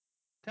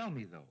Tell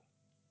me, though,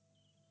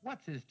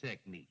 what's his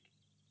technique?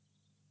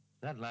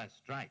 That last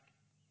strike,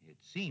 it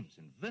seems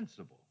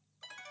invincible.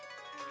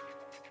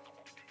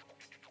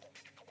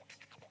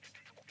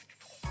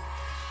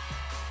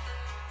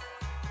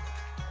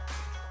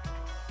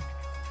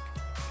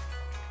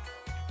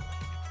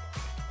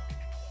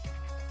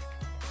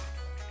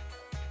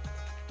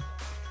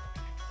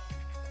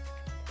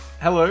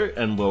 Hello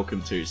and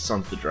welcome to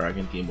Son of the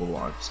Dragon, the Immortal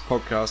Alliance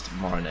podcast.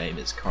 My name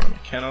is Connor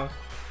McKenna.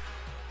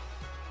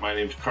 My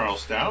name's Carl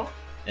Stout.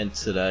 And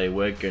today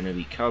we're going to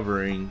be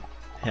covering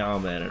Power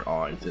Man and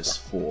Iron Fist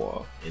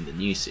 4 in the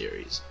new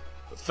series.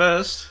 But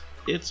first,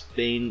 it's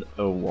been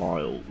a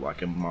while,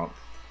 like a month,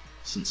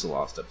 since the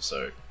last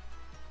episode.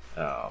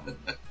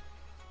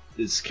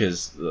 It's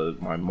because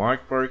my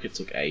mic broke, it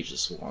took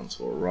ages for one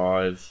to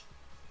arrive.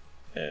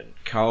 And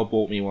Carl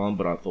bought me one,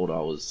 but I thought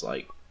I was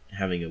like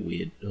having a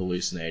weird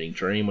hallucinating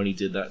dream when he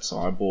did that, so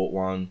I bought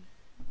one,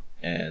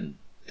 and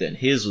then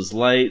his was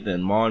late,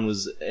 then mine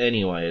was...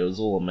 Anyway, it was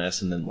all a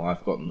mess, and then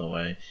life got in the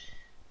way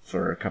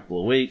for a couple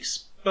of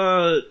weeks,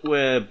 but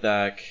we're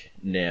back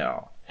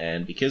now,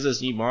 and because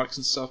there's new mics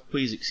and stuff,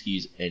 please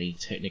excuse any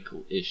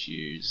technical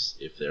issues.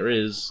 If there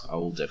is, I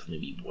will definitely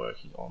be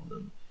working on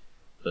them,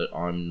 but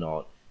I'm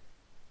not,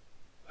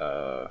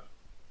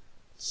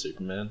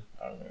 Superman?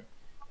 I don't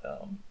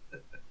know.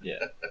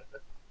 Yeah.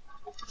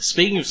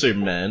 Speaking of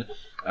Superman,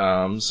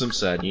 some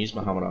sad news.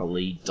 Muhammad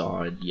Ali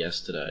died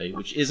yesterday,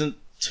 which isn't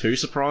too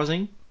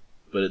surprising,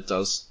 but it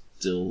does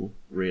still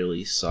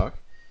really suck.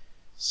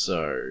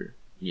 So,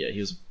 yeah, he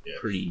was a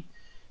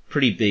pretty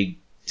big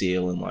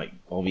deal in, like,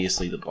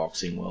 obviously the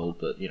boxing world,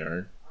 but, you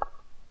know,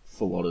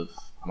 for a lot of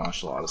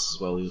martial artists as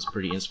well, he was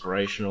pretty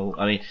inspirational.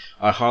 I mean,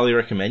 I highly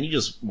recommend you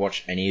just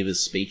watch any of his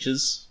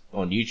speeches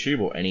on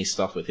YouTube or any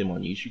stuff with him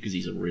on YouTube, because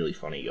he's a really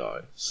funny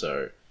guy.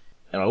 So,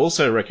 and I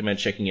also recommend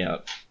checking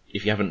out,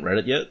 if you haven't read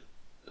it yet,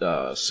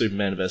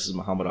 Superman vs.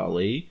 Muhammad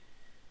Ali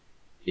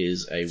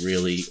is a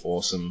really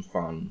awesome,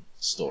 fun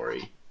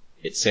story.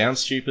 It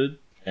sounds stupid,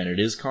 and it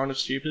is kind of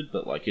stupid,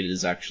 but like it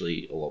is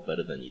actually a lot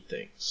better than you'd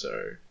think.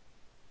 So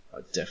I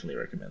definitely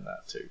recommend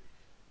that too.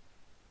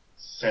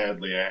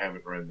 Sadly, I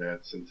haven't read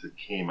that since it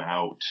came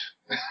out.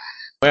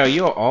 Wow,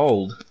 you're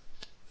old.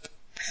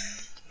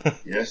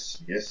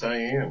 Yes, I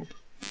am.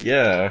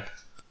 Yeah.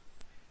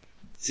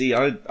 See,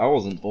 I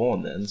wasn't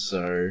born then,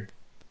 so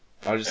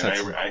I just had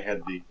to... I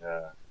had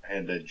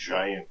the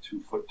giant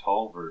 2-foot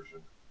tall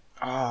version.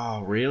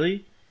 Oh,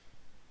 really?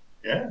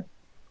 Yeah.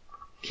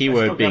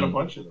 Keyword I still being... got a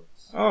bunch of them.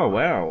 Oh,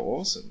 wow,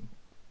 awesome.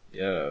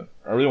 Yeah,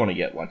 I really want to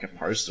get like a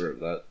poster of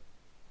that.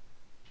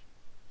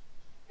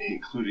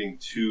 Including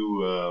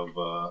two of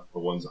the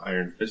ones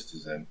Iron Fist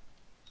is in.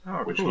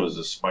 Oh, which cool. was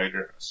a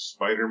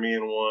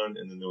Spider-Man one,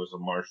 and then there was a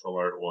martial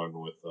art one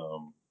with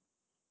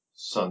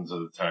Sons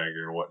of the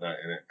Tiger and whatnot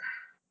in it.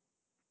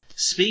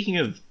 Speaking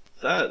of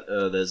that,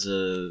 there's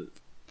a...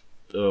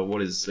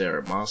 what is there?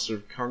 A Master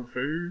of Kung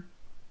Fu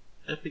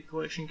Epic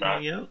Collection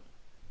coming out?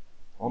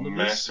 Omnibus?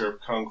 Master of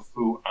Kung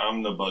Fu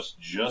Omnibus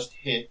just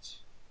hit.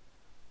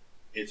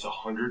 It's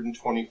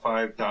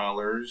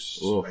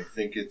 $125. Oof. I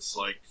think it's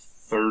like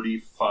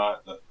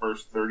 35. The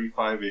first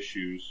 35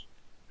 issues,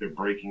 they're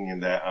breaking in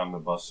that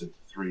omnibus into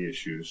 3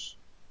 issues.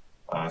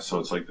 So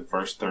it's like the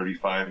first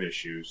 35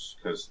 issues,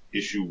 because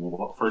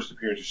first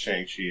appearance of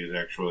Shang-Chi is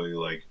actually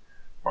like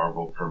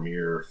Marvel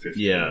Premiere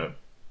 15. Yeah.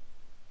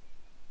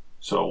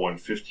 So it went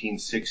 15,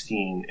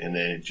 16, and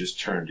then it just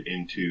turned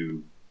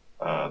into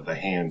The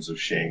Hands of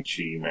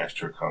Shang-Chi,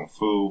 Master of Kung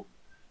Fu,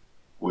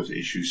 with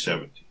issue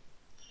 17.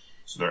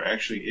 So there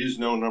actually is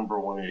no number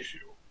 1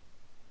 issue.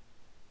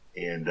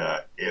 And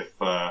if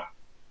the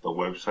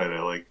website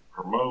I like to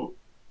promote,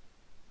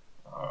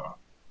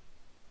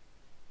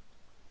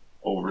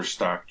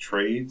 Overstock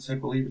Trades, I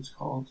believe it's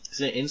called. Is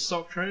it In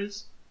Stock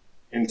Trades?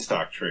 In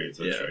Stock Trades,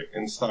 that's Yeah. right.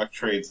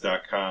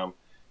 InStockTrades.com,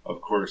 of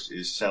course,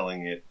 is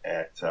selling it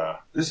at...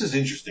 this is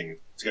interesting.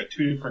 It's got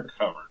 2 different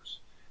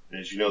covers. And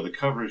as you know, the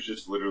cover is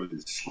just literally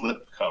the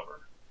slip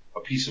cover,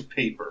 a piece of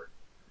paper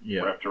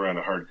wrapped around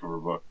a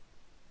hardcover book.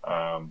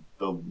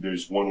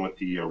 There's one with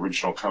the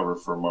original cover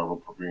for Marvel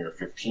Premiere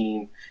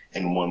 15,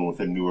 and one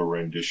with a newer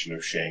rendition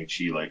of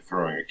Shang-Chi, like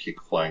throwing a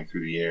kick flying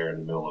through the air in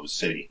the middle of a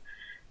city.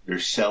 They're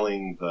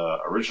selling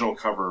the original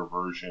cover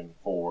version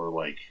for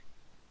like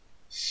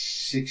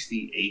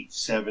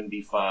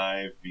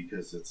 $68.75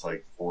 because it's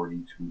like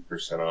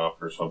 42%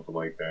 off or something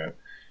like that.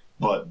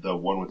 But the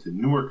one with the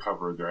newer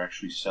cover, they're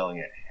actually selling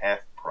at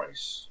half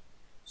price,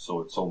 so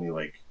it's only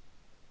like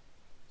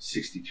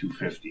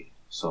 $62.50.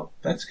 So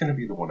that's going to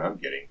be the one I'm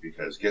getting,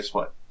 because guess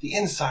what? The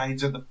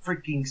insides are the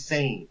freaking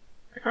same.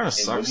 That kind of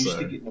sucks,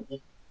 though.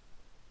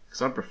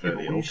 Because I prefer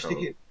the old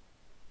cover.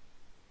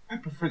 I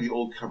prefer the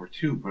old cover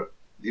too, but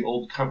the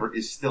old cover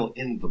is still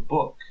in the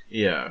book.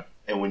 Yeah.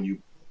 And when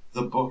you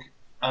put the book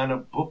on a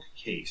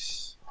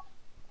bookcase,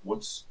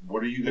 what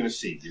are you going to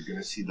see? You're going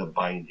to see the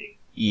binding.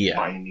 Yeah. The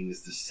binding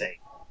is the same.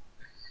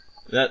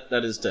 That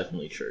is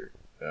definitely true.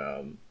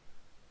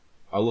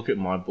 I look at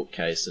my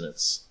bookcase and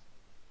it's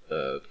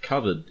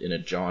covered in a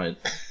giant...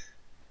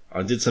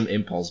 I did some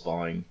impulse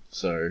buying,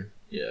 so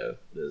Yeah,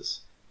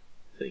 there's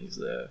things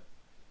there.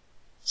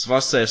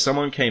 Suffice to say, if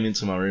someone came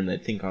into my room,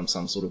 they'd think I'm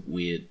some sort of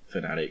weird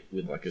fanatic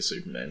with like a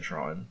Superman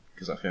shrine,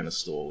 because I found a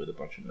store with a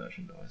bunch of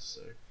merchandise,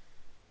 so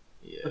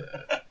yeah.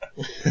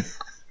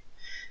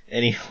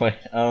 Anyway,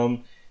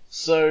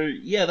 so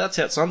yeah, that's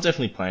it. So I'm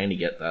definitely planning to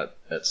get that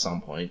at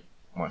some point.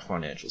 My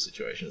financial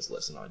situation is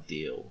less than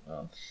ideal,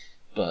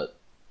 but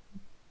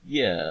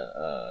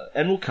yeah,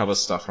 and we'll cover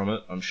stuff from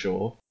it, I'm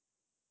sure.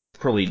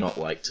 Probably not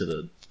like to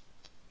the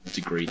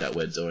degree that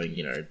we're doing,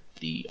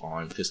 the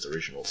Iron Fist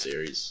original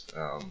series,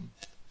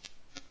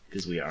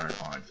 because we are an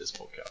Iron Fist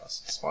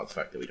podcast, despite the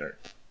fact that we talk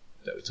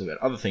about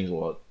other things a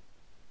lot.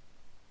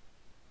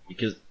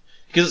 Because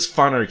it's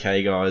fun,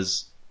 okay,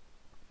 guys.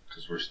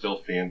 Because we're still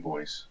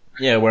fanboys.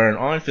 Yeah, we're an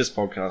Iron Fist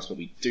podcast, but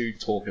we do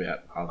talk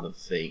about other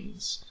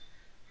things.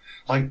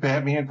 Like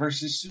Batman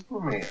versus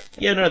Superman.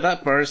 Yeah, no,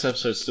 that bonus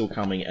episode's still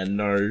coming, and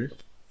no...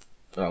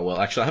 Oh, well,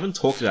 actually, I haven't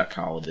talked about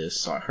Carl with this,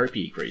 so I hope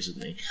he agrees with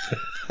me.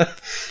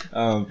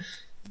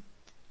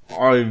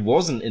 I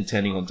wasn't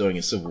intending on doing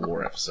a Civil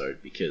War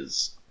episode,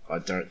 because I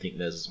don't think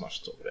there's as much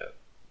to talk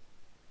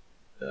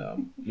about.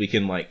 We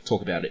can,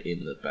 talk about it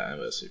in the Batman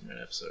vs Superman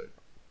episode.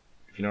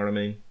 If you know what I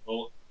mean?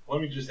 Well, let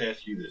me just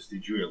ask you this.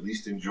 Did you at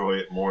least enjoy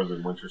it more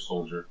than Winter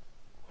Soldier?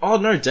 Oh,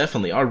 no,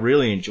 definitely. I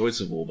really enjoyed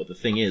Civil War, but the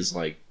thing is,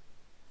 there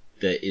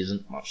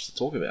isn't much to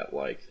talk about.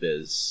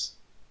 There's...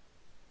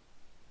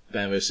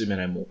 Batman vs Superman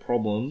had more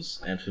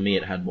problems, and for me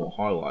it had more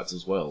highlights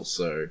as well,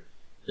 so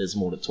there's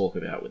more to talk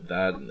about with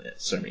that, and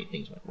so many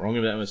things went wrong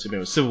about Batman vs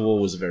Superman. Civil War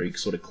was a very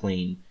sort of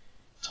clean,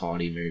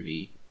 tidy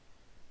movie.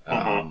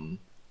 I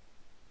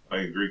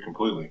agree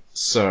completely.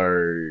 So,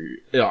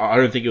 I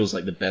don't think it was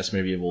the best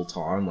movie of all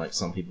time, like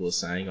some people are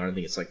saying. I don't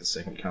think it's the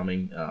second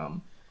coming.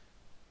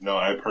 No,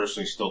 I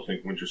personally still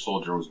think Winter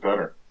Soldier was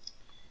better.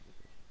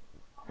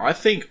 I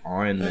think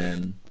Iron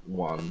Man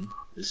 1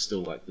 is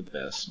still the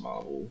best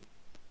Marvel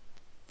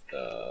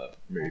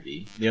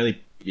movie.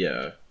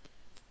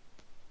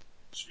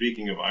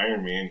 Speaking of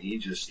Iron Man, he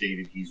just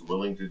stated he's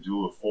willing to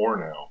do a 4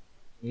 now.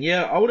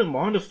 Yeah, I wouldn't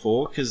mind a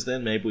 4, because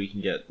then maybe we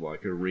can get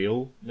a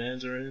real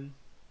Mandarin.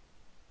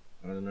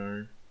 I don't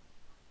know.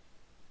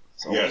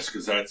 Yes,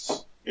 because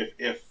that's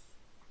if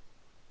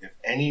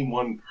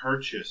anyone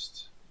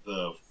purchased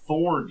the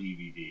Thor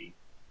DVD,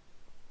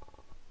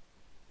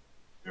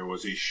 there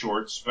was a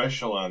short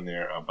special on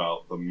there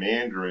about the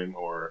Mandarin,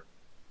 or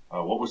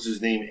what was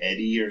his name,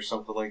 Eddie or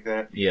something like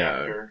that, the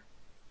actor,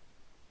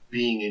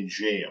 being in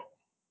jail.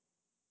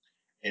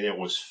 And it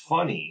was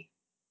funny,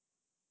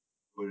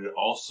 but it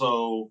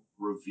also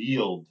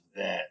revealed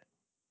that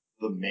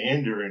the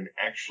Mandarin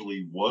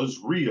actually was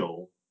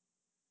real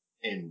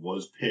and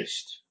was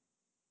pissed.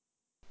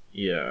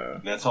 Yeah.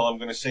 And that's all I'm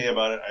going to say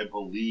about it. I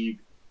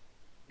believe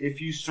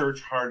if you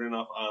search hard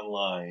enough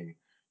online,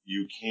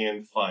 you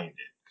can find it.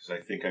 Because I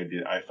think I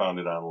did. I found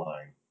it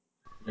online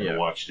and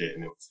watched it,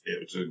 and it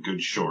was a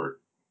good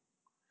short.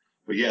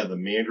 But yeah, the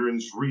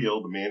Mandarin's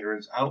real. The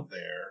Mandarin's out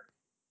there,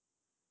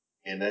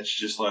 and that's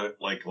just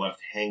left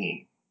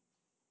hanging.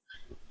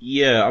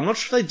 Yeah, I'm not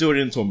sure if they do it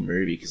into a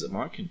movie because it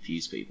might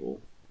confuse people.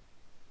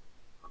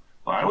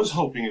 Well, I was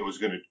hoping it was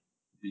going to,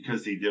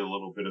 because they did a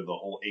little bit of the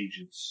whole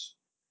Agent of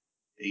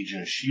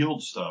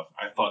S.H.I.E.L.D. stuff.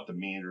 I thought the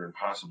Mandarin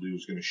possibly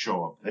was going to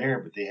show up there,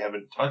 but they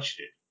haven't touched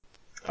it.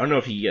 I don't know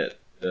if you get.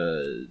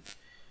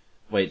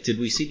 Wait, did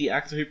we see the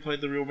actor who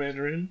played the real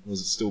Mandarin?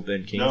 Was it still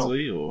Ben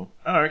Kingsley? No. Or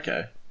oh,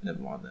 okay, never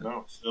mind then.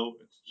 No, still,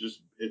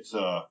 it's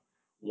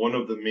one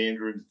of the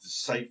Mandarin's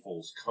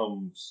disciples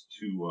comes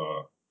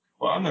to.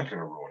 Well, I'm not going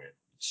to ruin it.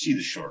 See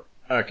the short.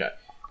 Okay.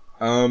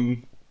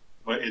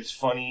 But it's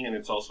funny and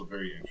it's also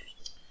very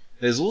interesting.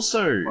 There's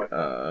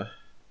also.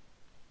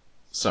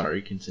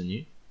 Sorry,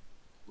 continue.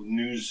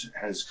 News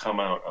has come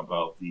out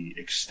about the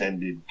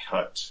extended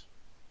cut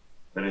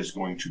that is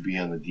going to be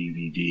on the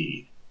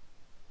DVD.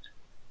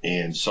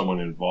 And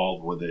someone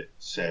involved with it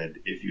said,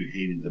 if you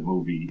hated the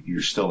movie,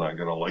 you're still not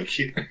going to like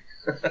it.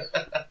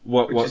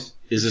 What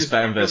is this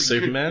Batman vs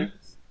Superman?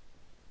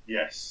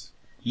 Yes.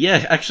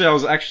 Yeah, actually,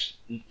 I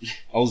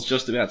was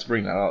just about to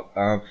bring that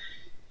up.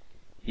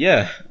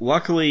 Yeah,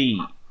 luckily,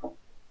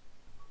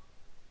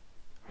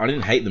 I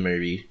didn't hate the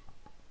movie.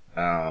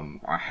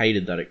 I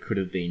hated that it could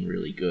have been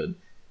really good.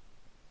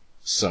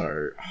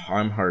 So,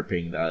 I'm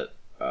hoping that,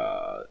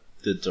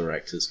 the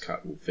director's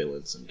cut will fill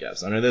in some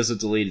gaps. I know there's a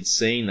deleted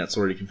scene that's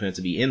already confirmed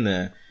to be in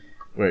there,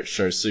 where it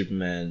shows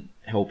Superman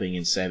helping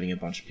and saving a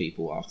bunch of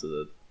people after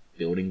the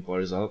building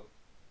blows up.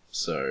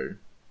 So,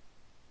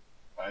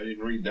 I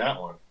didn't read that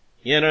one.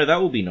 yeah, no,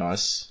 that will be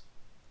nice.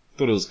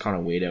 Thought it was kind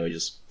of weird how he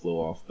just flew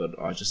off,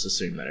 but I just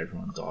assumed that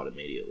everyone died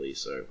immediately,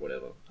 so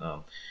whatever.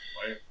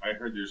 I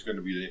heard there's going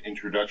to be the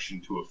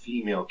introduction to a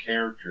female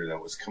character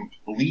that was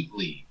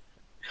completely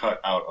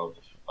cut out of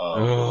the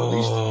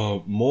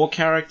release. More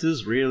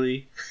characters,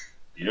 really?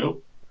 Yep.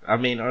 I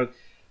mean,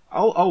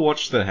 I'll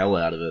watch the hell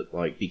out of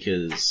it,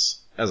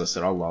 because, as I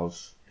said, I love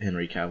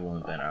Henry Cavill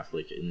and Ben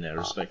Affleck in their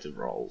respective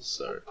roles,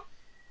 so,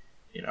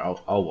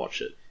 I'll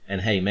watch it. And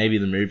hey, maybe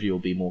the movie will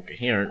be more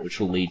coherent, which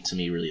will lead to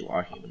me really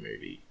liking the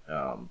movie.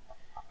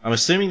 I'm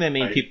assuming they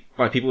mean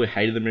by people who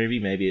hated the movie.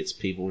 Maybe it's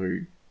people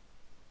who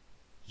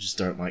just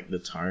don't like the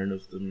tone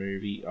of the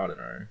movie. I don't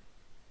know.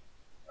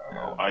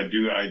 I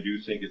do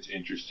think it's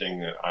interesting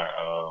that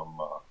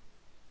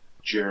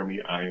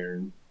Jeremy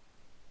Irons,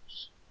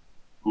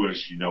 who,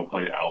 as you know,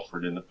 played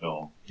Alfred in the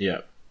film,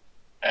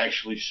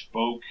 actually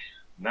spoke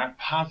not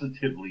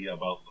positively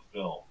about the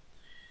film.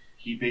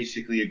 He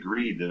basically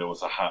agreed that it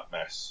was a hot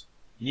mess.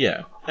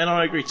 Yeah, and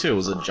I agree too. It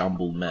was a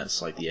jumbled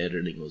mess. Like, the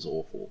editing was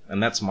awful,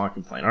 and that's my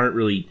complaint. I don't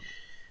really.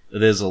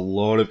 There's a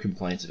lot of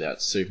complaints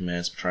about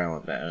Superman's portrayal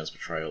and Batman's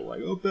portrayal.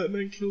 Like, oh,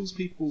 Batman kills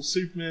people,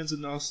 Superman's a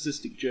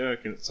narcissistic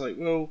jerk, and it's like,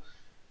 well,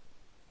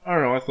 I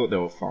don't know. I thought they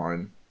were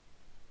fine.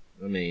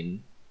 I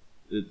mean,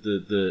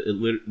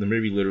 the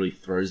movie literally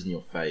throws in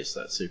your face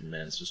that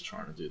Superman's just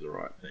trying to do the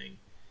right thing.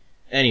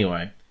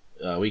 Anyway,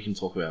 we can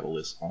talk about all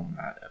this on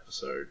that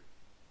episode,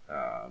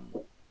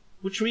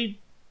 which we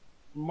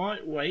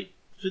might wait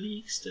for the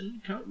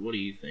extended cut. What do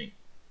you think?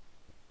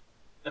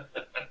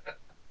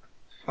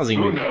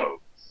 Who knows?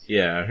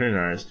 Yeah, who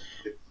knows?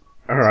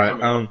 All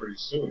right. Pretty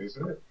soon,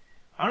 isn't it?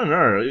 I don't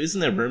know.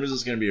 Isn't there rumors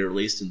it's going to be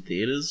released in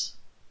theaters?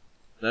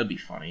 That'd be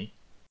funny.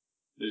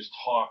 There's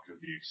talk of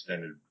the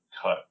extended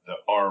cut, the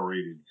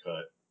R-rated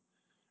cut,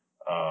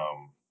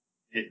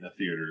 hitting the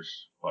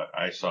theaters, but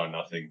I saw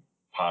nothing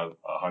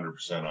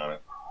 100% on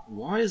it.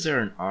 Why is there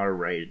an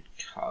R-rated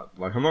cut?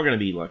 Like, I'm not going to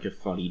be like a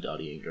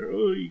fuddy-duddy and go,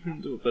 oh, you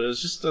can do it, but it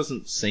just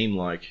doesn't seem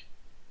like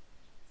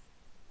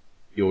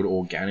it would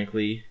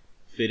organically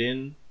fit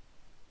in.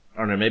 I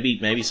don't know,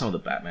 maybe some of the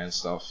Batman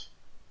stuff.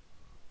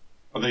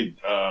 Well,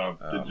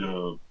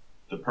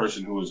 the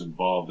person who was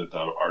involved at the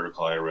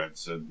article I read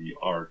said the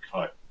R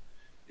cut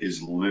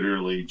is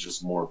literally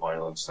just more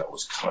violence that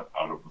was cut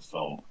out of the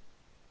film.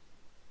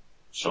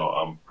 So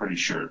I'm pretty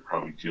sure it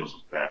probably deals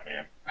with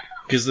Batman.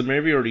 Because the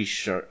movie already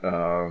showed.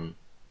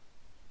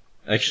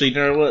 Actually, you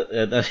know what?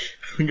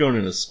 I'm going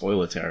into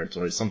spoiler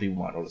territory. Some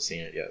people might not have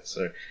seen it yet.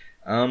 So,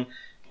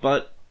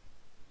 but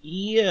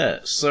yeah.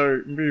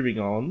 So moving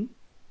on.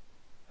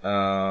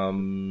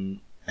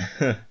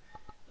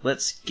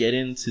 Let's get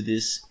into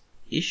this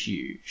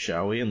issue,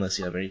 shall we? Unless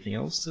you have anything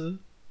else to.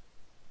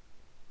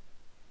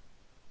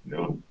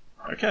 No.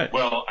 Okay.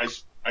 Well,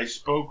 I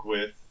spoke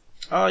with.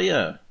 Oh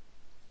yeah.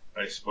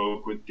 I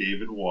spoke with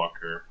David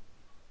Walker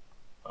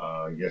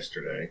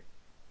yesterday,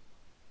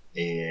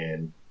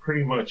 and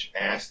pretty much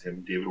asked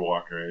him. David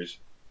Walker, as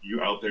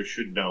you out there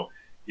should know,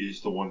 is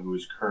the one who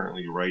is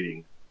currently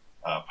writing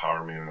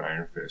Power Man and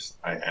Iron Fist.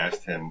 I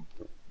asked him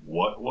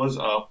what was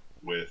up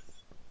with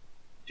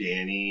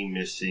Danny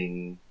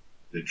missing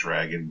the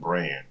Dragon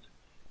brand.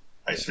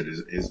 I said,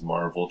 is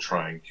Marvel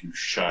trying to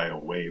shy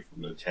away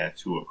from the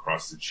tattoo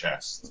across the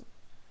chest?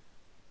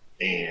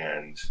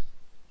 And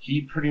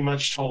he pretty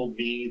much told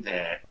me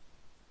that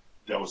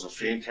was a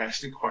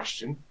fantastic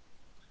question,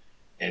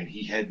 and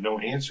he had no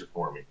answer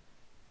for me.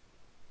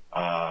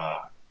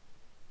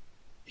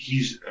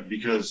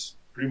 Because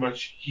pretty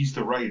much he's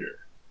the writer.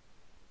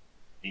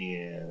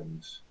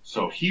 And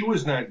so he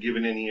was not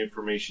given any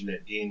information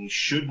that Danny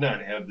should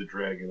not have the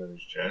dragon on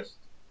his chest.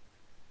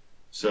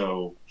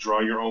 So draw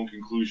your own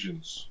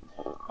conclusions.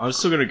 I'm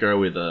still going to go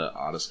with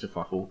artist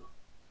kerfuffle.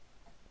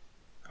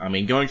 I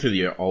mean, going through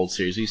the old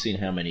series, we've seen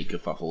how many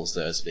kerfuffles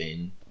there's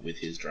been with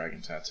his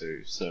dragon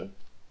tattoo, so.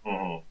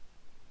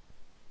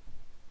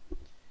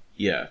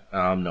 Yeah,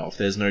 no, if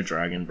there's no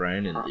dragon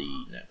brain in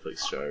the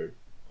Netflix show,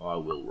 I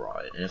will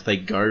riot. And if they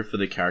go for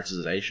the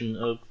characterization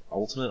of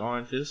Ultimate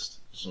Iron Fist,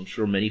 which I'm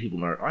sure many people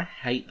know, I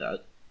hate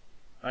that.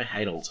 I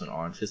hate Ultimate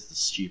Iron Fist, the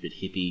stupid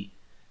hippie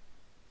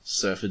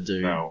surfer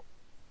dude. Now,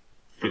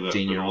 for the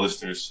 15-year-old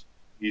listeners,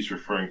 he's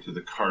referring to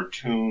the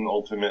cartoon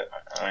Ultimate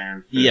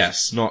Iron Fist.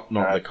 Yes, not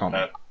the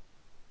comic.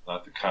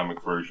 Not the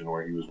comic version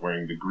where he was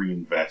wearing the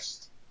green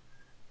vest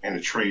and a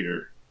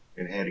traitor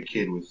and had a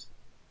kid with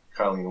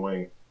Colleen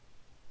Wing.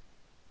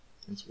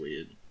 That's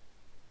weird.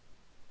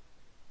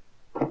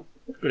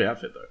 Good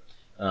outfit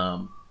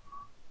though.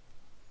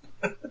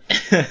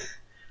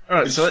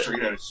 Alright, so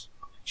straight out of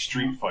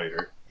Street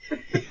Fighter.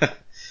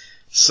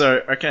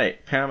 So, okay,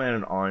 Power Man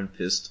and Iron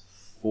Fist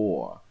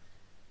 4.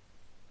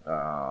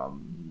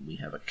 We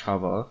have a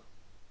cover,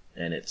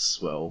 and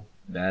it's, well,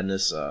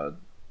 madness.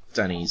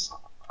 Danny's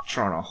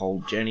trying to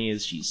hold Jenny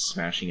as she's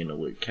smashing into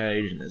Luke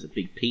Cage, and there's a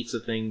big pizza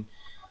thing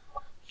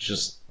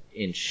just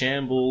in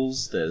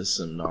shambles. There's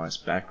some nice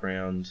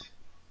background.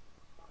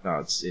 No,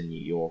 it's in New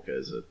York.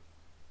 There's a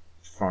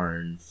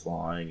phone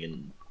flying,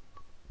 and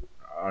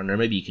I don't know,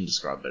 maybe you can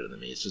describe it better than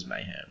me. It's just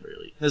mayhem,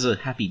 really. There's a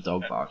happy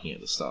dog barking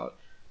at the start.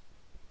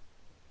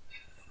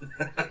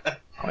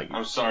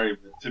 I'm sorry,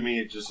 but to me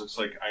it just looks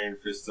like Iron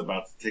Fist's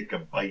about to take a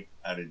bite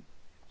out of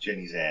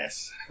Jenny's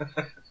ass.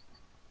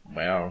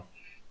 Wow.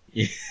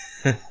 Yeah.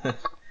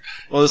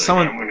 Well, there's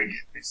someone. I'm gonna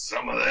get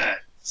some of that.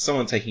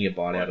 Someone taking a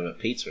bite out of a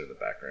pizza in the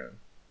background.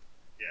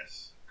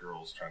 Yes,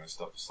 girl's trying to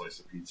stuff a slice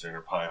of pizza in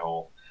her pie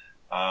hole.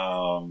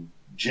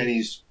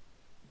 Jenny's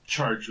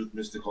charged with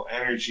mystical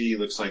energy.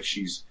 Looks like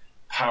she's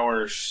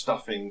power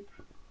stuffing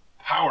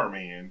Power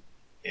Man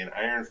and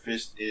Iron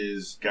Fist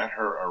is got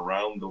her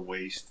around the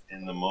waist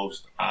in the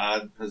most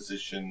odd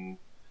position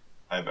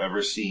I've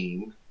ever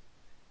seen.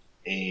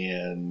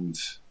 And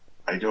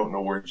I don't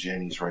know where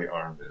Jenny's right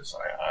arm is.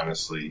 I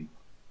honestly,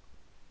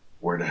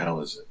 where the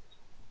hell is it?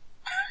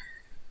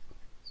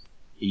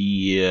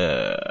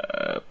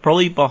 Yeah,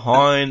 probably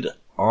behind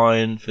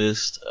Iron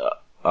Fist.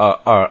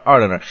 I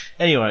don't know.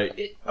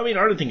 Anyway, I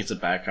don't think it's a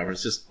bad cover.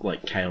 It's just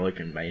like chaotic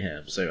and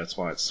mayhem, so that's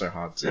why it's so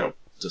hard to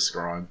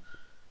describe.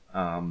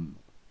 But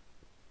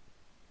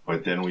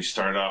then we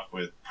start off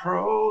with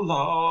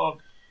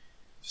prologue,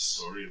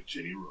 story of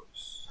Jenny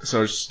Royce.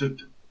 So it's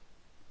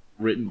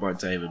written by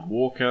David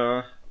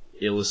Walker,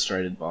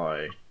 illustrated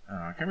by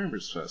I can't remember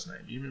his first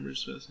name. Do you remember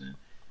his first name?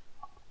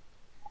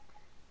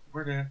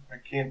 I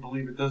can't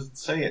believe it doesn't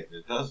say it.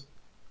 It doesn't.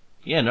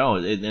 Yeah, no,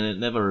 and it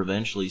never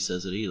eventually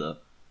says it either.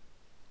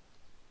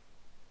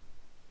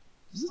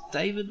 Is it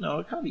David? No,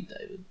 it can't be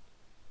David.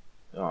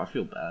 Oh, I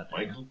feel bad.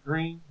 Michael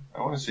Green?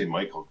 I want to say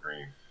Michael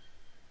Green.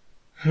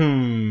 I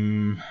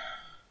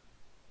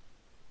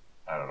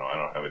don't know. I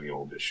don't have any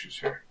old issues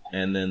here.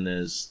 And then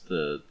there's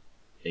the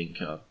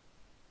inker.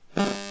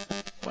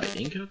 Wait,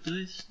 inker?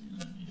 Do they?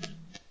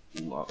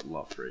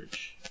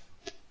 Loveridge.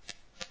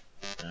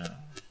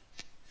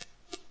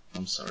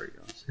 I'm sorry,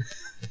 guys.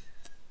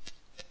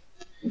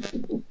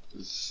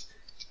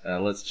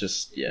 Let's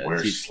just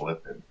We're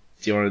slipping.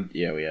 Do you want to?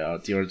 Yeah, we are.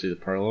 Do you want to do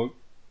the prologue?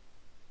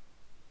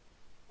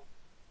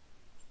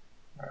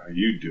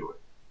 You do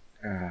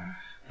it.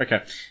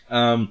 Okay.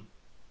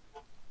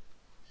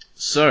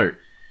 So,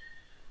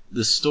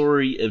 the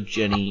story of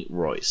Jenny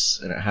Royce,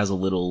 and it has a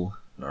little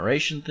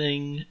narration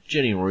thing.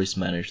 Jenny Royce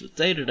managed the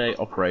day-to-day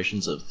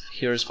operations of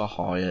Heroes for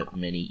Hire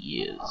many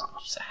years.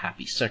 She's a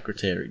happy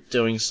secretary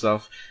doing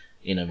stuff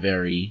in a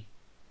very,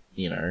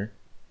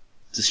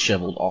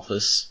 disheveled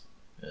office.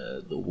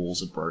 The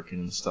walls are broken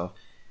and stuff.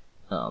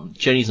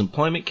 Jenny's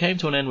employment came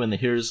to an end when the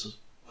Heroes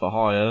for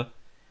Hire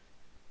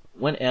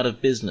went out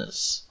of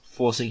business,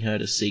 forcing her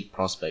to seek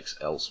prospects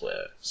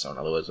elsewhere. So in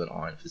other words, when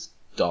Iron Fist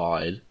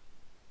died,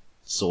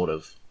 sort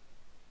of,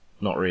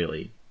 not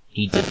really.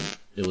 He didn't.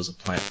 It was a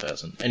plant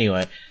person.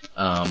 Anyway,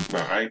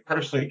 I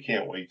personally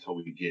can't wait till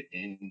we get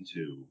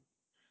into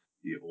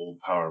the old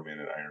Power Man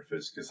and Iron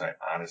Fist, because I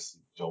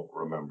honestly don't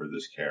remember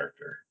this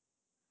character.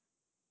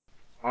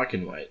 I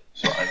can wait.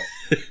 So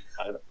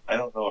I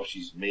don't know if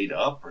she's made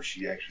up or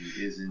she actually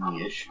is in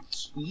the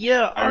issues.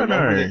 Yeah, I don't know.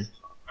 I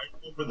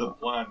remember the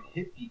blonde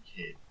hippie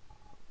kid,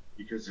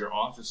 because their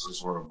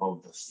offices were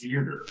above the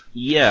theater.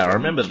 Yeah, I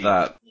remember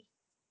that.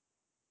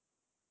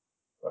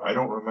 I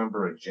don't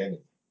remember a Jenny.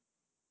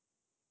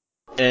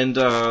 And,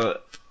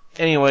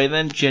 anyway,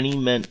 then Jenny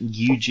met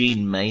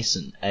Eugene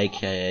Mason,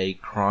 aka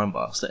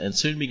Crimebuster, and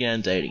soon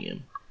began dating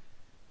him.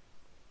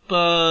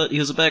 But he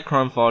was a bad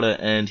crime fighter,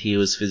 and he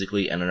was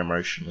physically and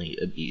emotionally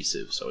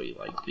abusive, so he,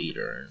 beat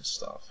her and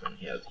stuff, and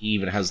he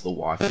even has the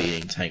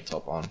wife-beating tank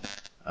top on.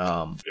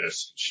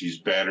 Yes, she's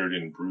battered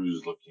and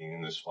bruised looking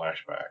in this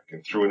flashback,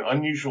 and through an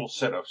unusual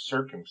set of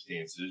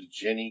circumstances,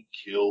 Jenny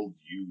killed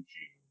Eugene.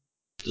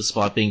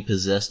 Despite being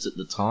possessed at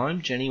the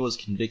time, Jenny was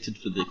convicted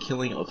for the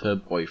killing of her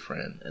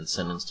boyfriend and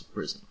sentenced to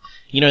prison.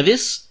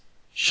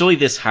 Surely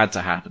this had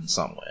to happen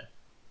somewhere.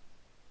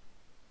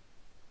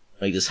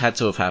 This had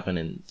to have happened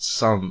in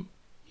some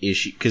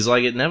issue, because,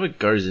 it never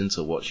goes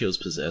into what she was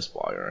possessed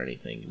by or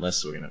anything,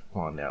 unless we're gonna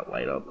find out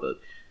later,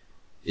 but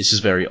it's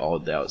just very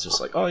odd that it's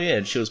just oh yeah,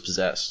 and she was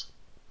possessed.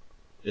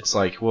 It's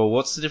well,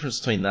 what's the difference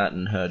between that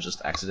and her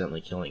just accidentally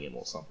killing him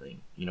or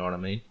something? You know what I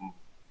mean?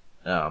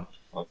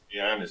 Let's be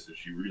honest, if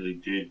she really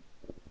did,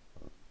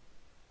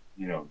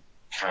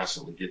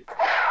 constantly get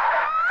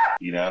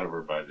beat out of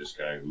her by this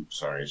guy, oops,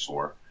 sorry, I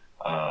swore,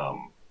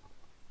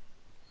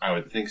 I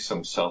would think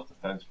some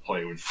self-defense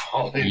play would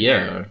fall in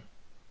there.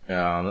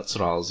 Yeah, that's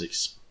what I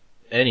was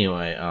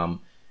Anyway,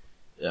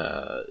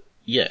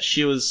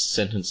 she was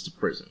sentenced to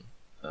prison.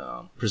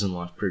 Prison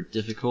life proved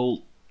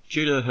difficult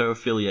due to her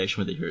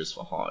affiliation with the Heroes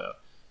for Hire.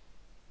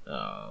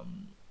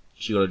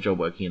 She got a job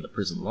working in the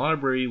prison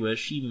library, where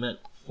she met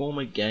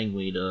former gang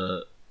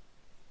leader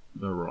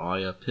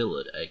Mariah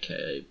Pillard,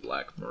 aka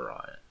Black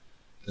Mariah.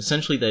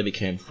 Essentially, they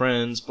became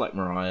friends. Black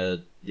Mariah,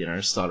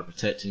 started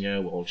protecting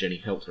her while Jenny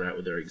helped her out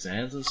with her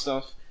exams and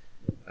stuff.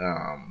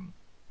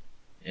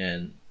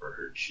 And for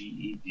her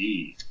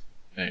GED,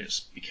 they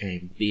just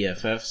became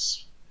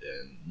BFFs.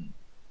 And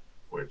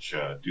which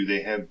do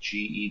they have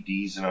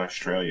GEDs in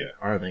Australia?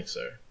 I don't think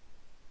so.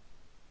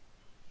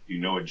 You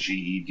know what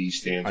GED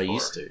stands for? I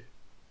used to.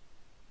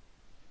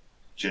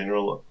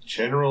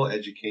 General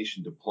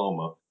Education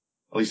Diploma.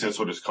 At least that's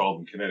what it's called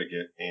in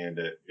Connecticut, and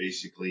it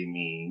basically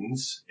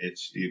means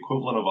it's the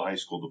equivalent of a high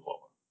school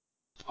diploma.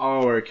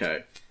 Oh,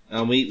 okay.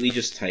 We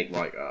just take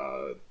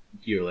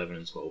year 11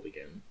 and 12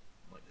 again.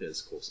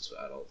 There's courses for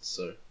adults,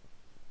 so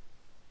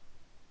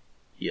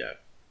yeah.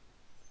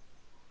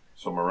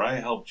 So Mariah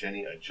helped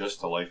Jenny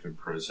adjust to life in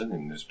prison.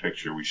 In this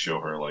picture, we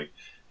show her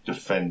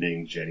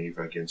defending Jenny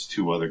against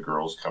two other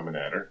girls coming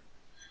at her.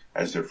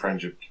 As their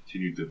friendship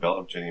continued to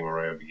develop, Jenny and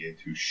Mariah began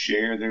to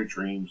share their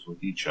dreams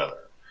with each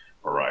other.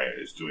 Mariah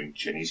is doing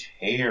Jenny's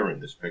hair in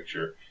this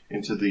picture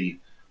into the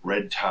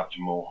red-topped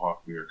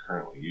mohawk we are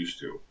currently used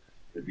to.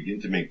 They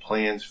begin to make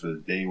plans for the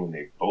day when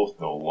they both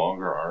no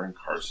longer are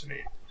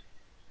incarcerated.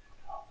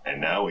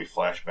 And now we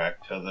flash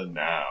back to the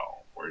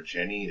now, where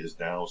Jenny is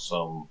now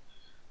some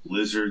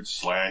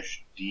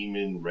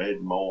lizard/demon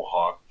red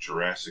mohawk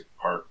Jurassic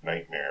Park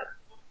nightmare,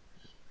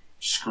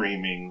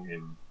 screaming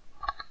in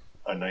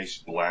a nice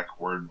black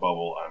word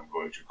bubble, "I'm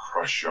going to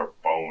crush your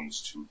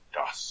bones to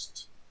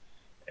dust."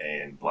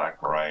 And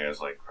Black Mariah is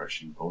like,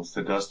 crushing bones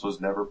to dust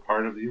was never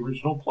part of the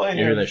original plan.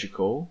 You know who they should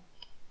call?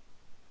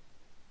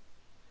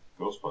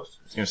 Ghostbusters.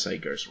 I was going to say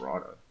Ghost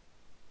Rider.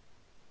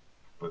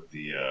 But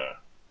the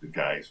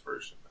guy's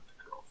version, not the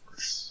girl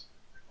version.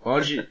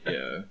 Why'd you...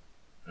 Yeah.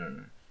 I don't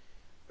know.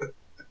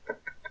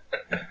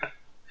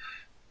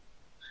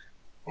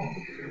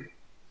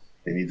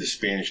 They need the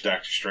Spanish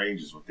Doctor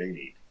Strange is what they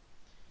need.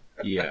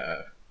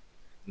 Yeah.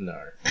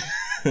 No.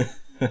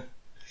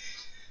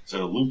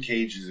 So Luke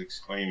Cage is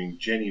exclaiming,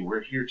 "Jenny, we're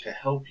here to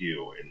help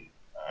you." And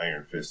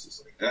Iron Fist is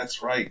like,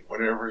 "That's right.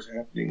 Whatever's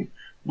happening,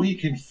 we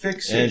can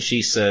fix it." And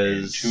she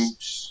says...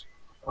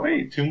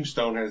 And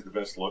Tombstone has the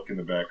best look in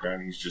the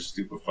background. He's just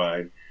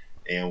stupefied.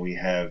 And we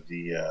have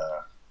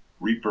the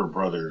Reaper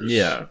brothers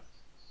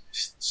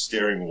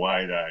staring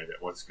wide-eyed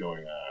at what's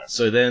going on.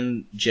 So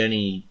then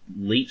Jenny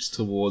leaps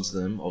towards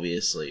them,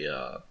 obviously, you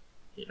know,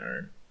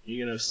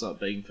 you're going to start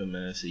begging for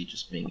mercy,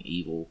 just being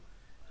evil.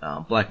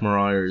 Black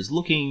Mariah is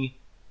looking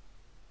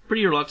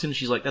pretty reluctant.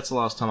 She's like, that's the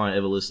last time I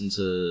ever listened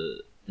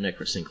to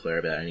Necro Sinclair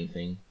about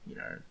anything. You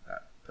know,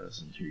 that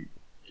person who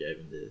gave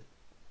him the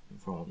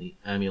from the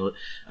amulet.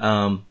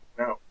 Now,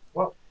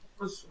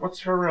 what's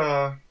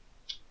her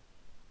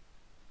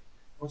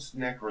what's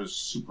Necro's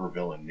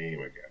supervillain name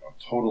again? I'm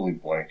totally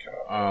blanking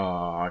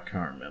on it. I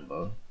can't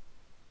remember.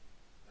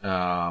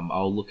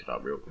 I'll look it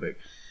up real quick.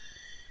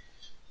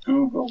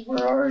 Google,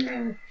 where are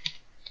you?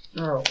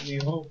 Girl, let me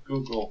hope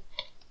Google.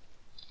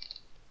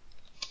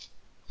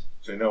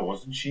 So no,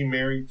 wasn't she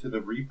married to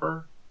the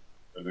Reaper?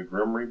 Or the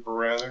Grim Reaper,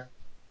 rather?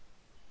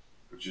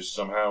 Which is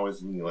somehow,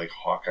 isn't he like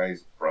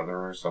Hawkeye's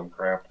brother or some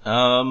crap?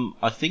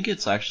 I think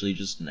it's actually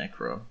just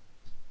Necro.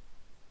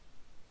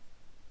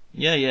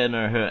 Yeah,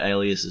 no, her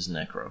alias is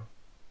Necro.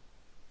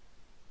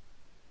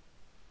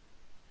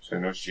 So I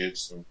know she had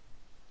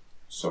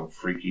some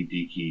freaky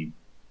deaky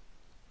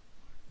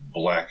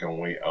black and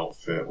white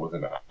outfit with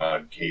an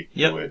odd cape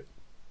to it.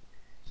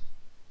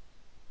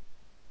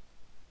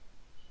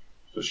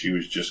 So she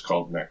was just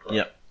called Necro.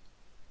 Yep.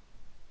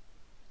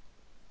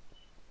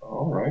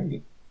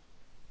 Alrighty.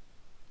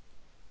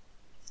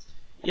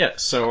 Yeah,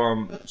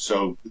 so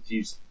So with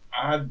these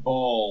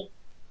oddball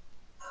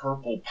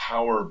purple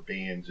power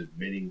bands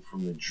emitting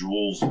from the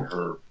jewels in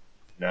her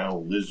now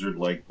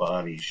lizard-like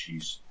body,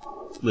 she's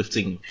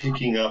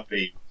picking up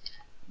a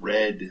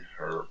red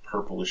or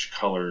purplish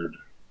colored.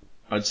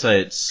 I'd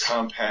say it's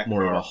compact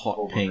more of a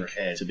hot pink,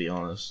 head. to be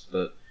honest.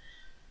 But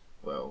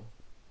well,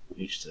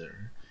 each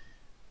their.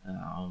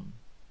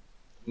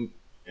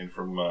 And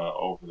from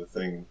over the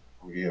thing,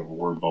 we have a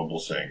word bubble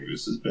saying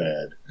this is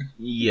bad.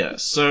 Yeah,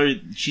 so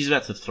she's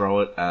about to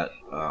throw it at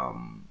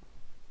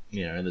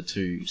you know, the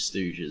two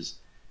Stooges,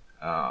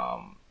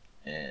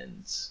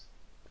 and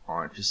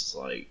Iron Fist is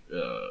like,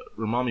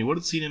 remind me, what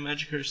did Cena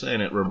Magico say?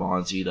 And it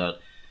reminds you that,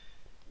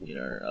 you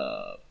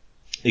know,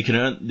 it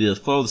can the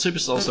flow of the Super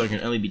Soul Stone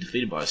can only be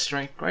defeated by a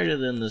strength greater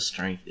than the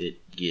strength it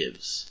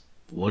gives.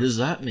 What does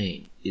that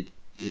mean?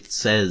 It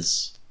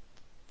says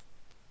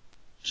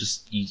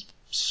just use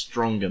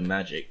stronger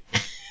magic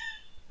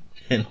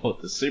than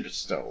what the Super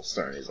Soul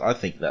Stone is. I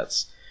think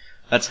that's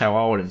how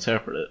I would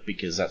interpret it,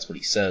 because that's what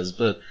he says,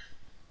 but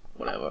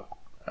whatever.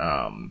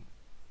 And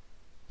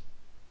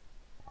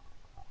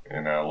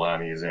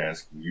Lonnie is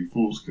asking, "You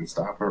fools can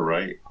stop her,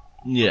 right?"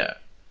 Yeah.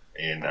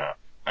 And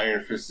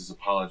Iron Fist is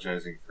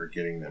apologizing for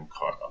getting them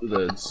caught up.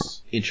 The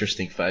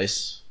interesting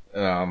face.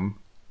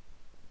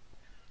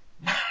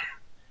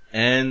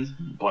 And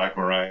Black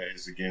Mariah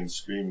is again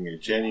screaming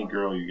at Jenny,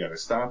 "Girl, you gotta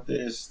stop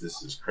this.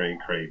 This is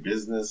cray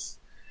business."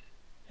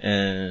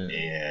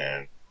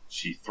 And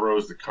she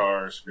throws the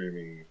car,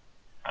 screaming,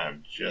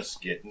 "I'm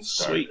just getting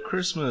started." Sweet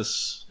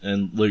Christmas.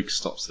 And Luke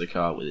stops the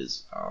car with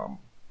his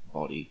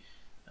body.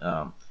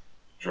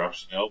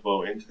 Drops an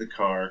elbow into the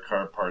car.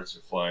 Car parts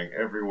are flying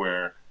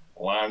everywhere.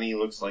 Lonnie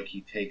looks like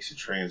he takes a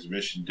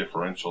transmission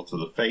differential to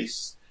the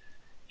face,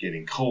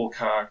 getting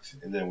cold-cocked.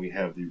 And then we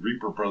have the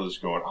Reaper brothers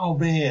going, "Oh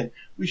man,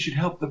 we should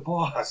help the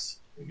boss."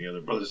 And the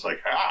other brother's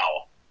like,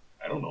 "How?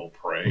 I don't know,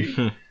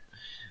 pray."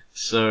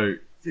 So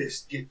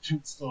Fist, get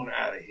Tombstone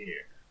out of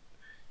here.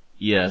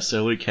 Yeah,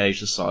 so Luke Cage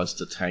decides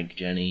to tank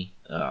Jenny,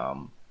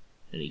 and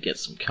he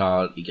gets a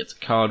car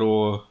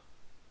door,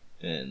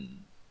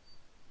 and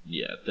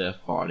yeah, they're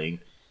fighting.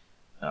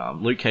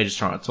 Luke Cage is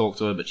trying to talk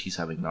to her, but she's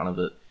having none of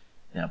it.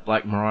 Now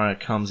Black Mariah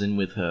comes in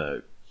with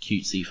her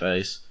cutesy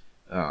face.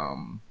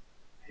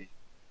 Hey,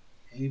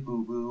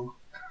 boo-boo.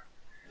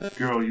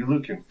 Girl, you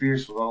looking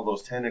fierce with all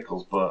those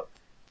tentacles, but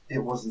it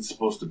wasn't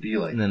supposed to be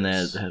like And then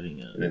this. they're having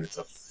And then it's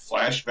a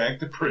flashback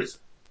to prison.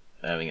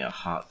 having a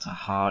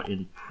heart-to-heart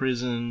in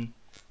prison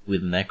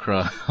with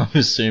Necra, I'm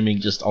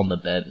assuming, just on the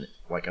bed,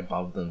 like,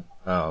 above them.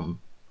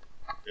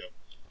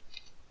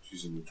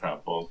 She's in the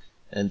top bunk.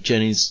 And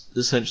Jenny's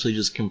essentially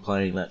just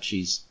complaining that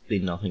she's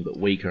been nothing but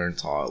weak her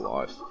entire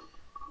life.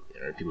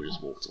 You know, people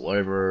just walked all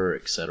over her,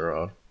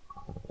 etc.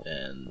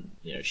 And,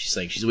 you know, she's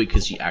saying she's weak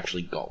because she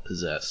actually got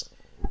possessed.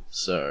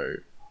 So,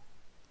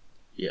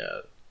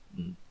 yeah,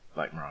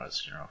 Black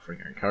Mariah's, you know, offering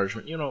her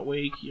encouragement. You're not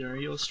weak, you know,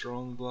 you're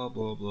strong, blah,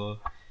 blah, blah.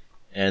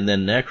 And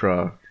then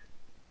Necra,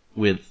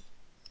 with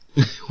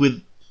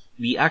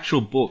the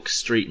actual book,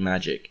 Street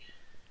Magic,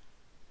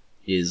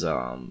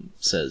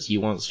 says,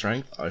 you want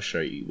strength? I'll show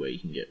you where you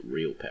can get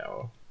real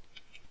power.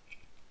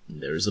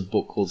 And there is a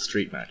book called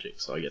Street Magic,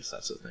 so I guess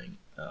that's a thing.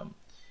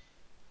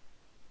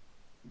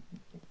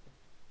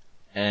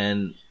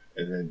 And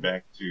then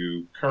back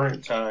to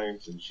current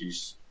times, and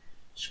she's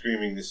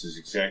screaming, this is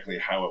exactly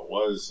how it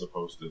was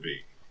supposed to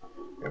be.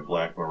 And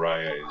Black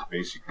Mariah is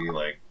basically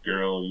like,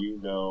 girl,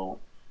 you know,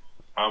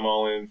 I'm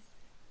all in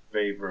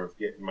favor of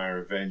getting my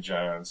revenge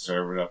on,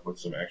 serve it up with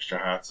some extra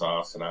hot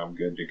sauce, and I'm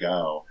good to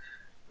go.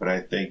 But I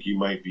think you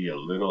might be a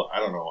little, I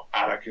don't know,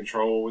 out of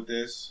control with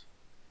this.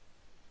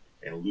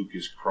 And Luke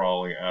is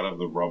crawling out of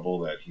the rubble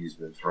that he's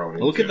been thrown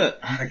into. Look at that.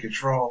 Out of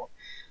control.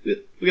 Look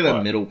at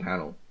that middle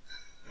panel.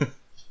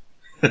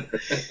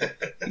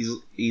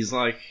 he's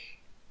like,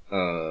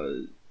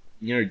 you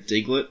know,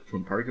 Diglett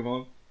from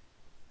Pokemon?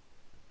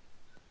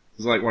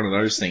 He's like one of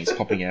those things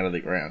popping out of the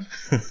ground.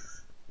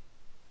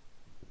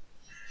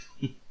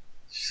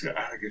 She's got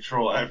out of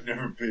control. I've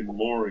never been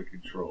more in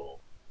control.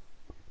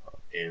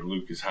 And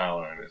Luke is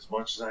hollering, as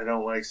much as I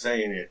don't like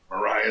saying it,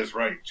 Mariah's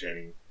right,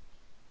 Jenny.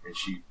 And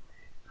she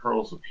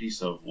hurls a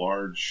piece of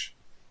large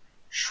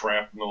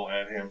shrapnel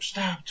at him.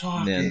 Stop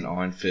talking. And then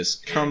Iron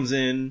Fist comes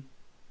in,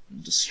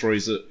 and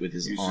destroys it with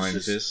his Iron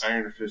Fist.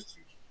 Iron Fist to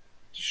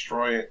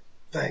destroy it.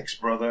 Thanks,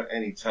 brother.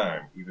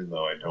 Anytime. Even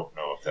though I don't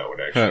know if that would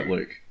actually hurt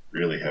Luke.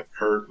 Really have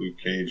hurt Luke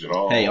Cage at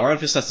all. Hey, Iron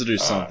Fist has to do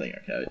something,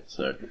 okay?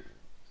 So.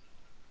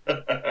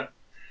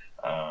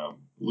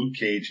 Luke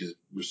Cage has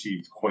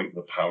received quite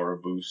the power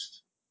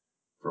boost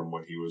from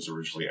when he was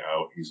originally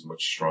out. He's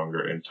much stronger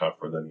and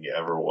tougher than he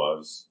ever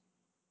was.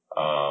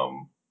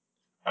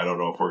 I don't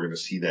know if we're going to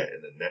see that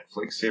in the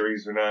Netflix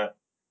series or not.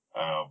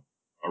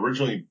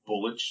 Originally,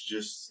 bullets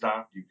just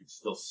stopped. You could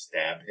still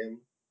stab him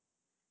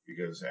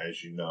because,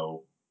 as you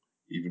know,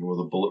 even with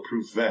a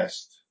bulletproof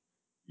vest,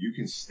 you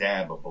can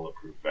stab a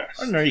bulletproof vest.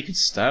 I don't know you could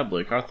stab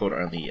Luke. I thought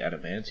only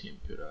adamantium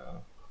could,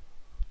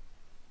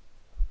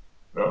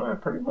 No, I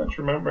pretty much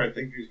remember. I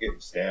think he was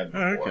getting stabbed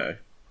before. Oh, okay.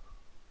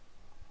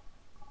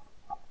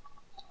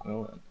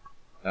 Well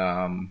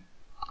then.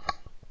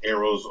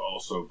 Arrows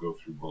also go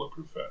through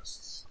bulletproof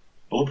vests.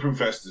 Bulletproof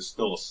vest is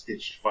still a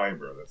stitched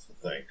fiber, that's the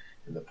thing.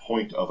 And the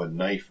point of a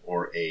knife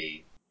or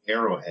a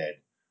arrowhead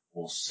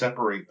will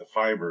separate the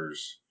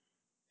fibers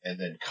and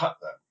then cut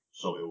them.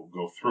 So it will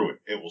go through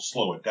it. It will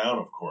slow it down,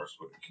 of course,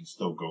 but it can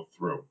still go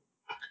through.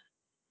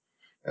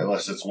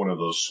 Unless it's one of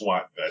those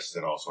SWAT vests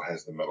that also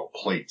has the metal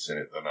plates in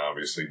it, then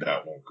obviously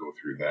that won't go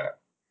through that.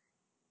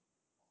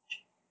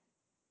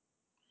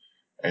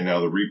 And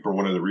now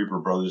one of the Reaper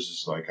brothers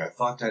is like, I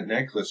thought that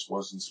necklace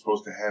wasn't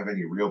supposed to have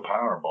any real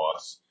power,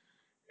 boss.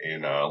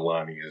 And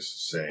Lonnie is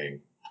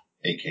saying,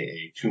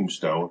 a.k.a.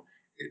 Tombstone,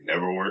 it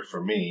never worked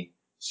for me.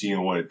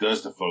 Seeing what it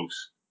does to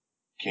folks,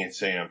 can't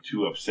say I'm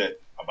too upset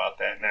about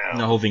that now.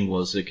 The whole thing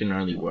was it can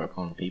only work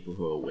on people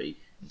who are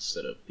weak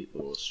instead of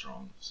people who are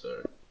strong,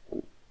 so...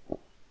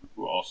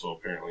 Who also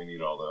apparently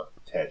need all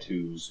the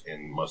tattoos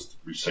and must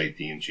recite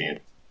the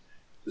enchant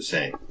the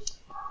same.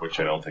 Which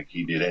I don't think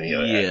he did any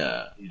of that.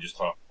 Yeah. He just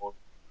thought, well,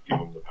 give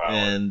him the power.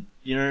 And,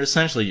 you know,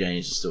 essentially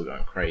Janie's just still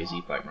going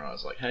crazy. Black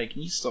Mariah's like, hey,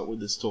 can you stop with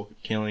this talk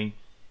of killing?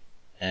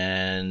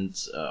 And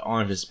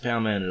Iron Fist and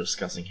Power Man are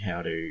discussing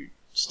how to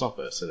stop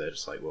her. So they're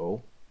just like,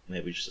 well,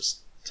 maybe we should just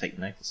take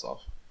the necklace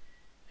off.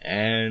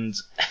 And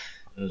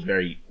in a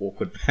very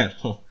awkward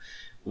panel,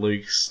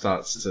 Luke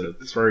starts to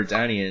throw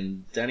Danny,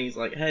 and Danny's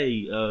like, hey,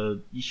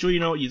 you sure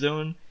you know what you're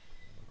doing?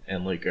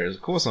 And Luke goes,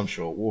 of course I'm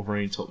sure.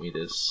 Wolverine taught me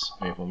this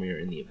when we were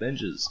in the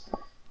Avengers.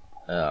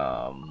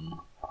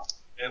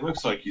 It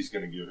looks like he's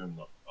going to give him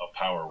a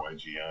power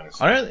wedgie,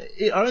 honestly.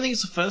 I don't think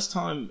it's the first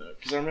time,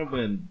 because I remember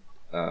when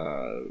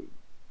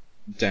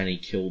Danny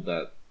killed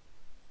that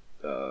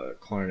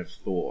clone of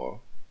Thor,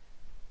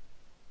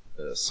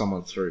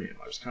 someone threw him.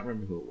 I just can't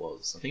remember who it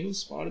was. I think it was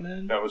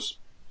Spider-Man. That was,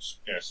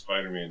 yeah,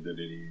 Spider-Man did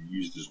it. He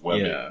used his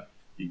webbing. Yeah.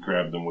 He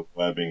grabbed them with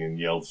webbing and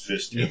yelled,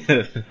 fist him.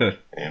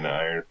 And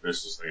Iron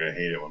Fist was like, I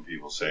hate it when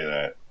people say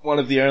that. One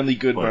of the only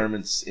good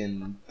moments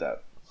in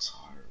that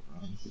entire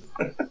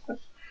run.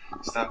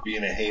 Stop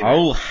being a hater.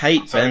 I'll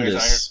hate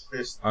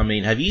Bendis. I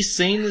mean, have you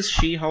seen this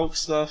She-Hulk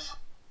stuff?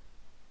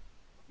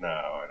 No,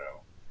 I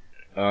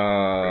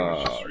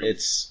don't.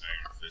 It's...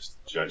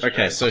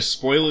 Okay, so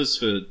spoilers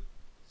for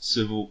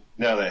Civil...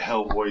 Now that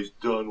Hellboy's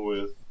done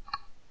with...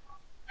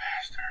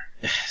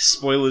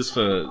 Spoilers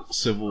for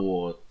Civil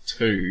War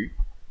 2.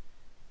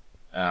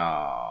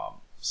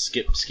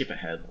 Skip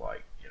ahead,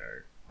 like, you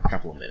know, a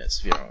couple of minutes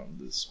if you don't want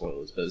the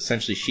spoilers, but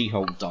essentially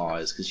She-Hulk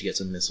dies because she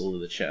gets a missile to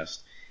the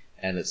chest,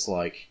 and it's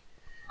like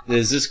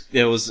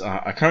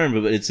I can't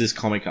remember, but it's this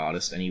comic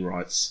artist, and he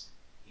writes,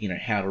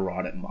 how to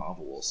write at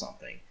Marvel or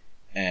something,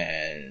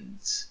 and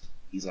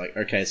he's like,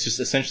 okay, it's just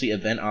essentially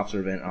event after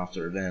event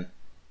after event,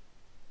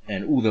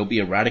 and there'll be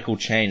a radical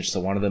change to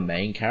one of the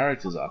main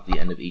characters after the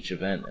end of each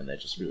event, and they're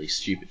just really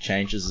stupid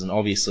changes, and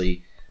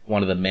obviously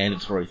one of the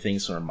mandatory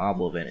things for a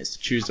Marvel event is to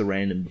choose a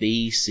random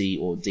B, C,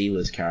 or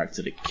D-list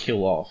character to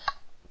kill off,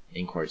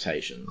 in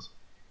quotations.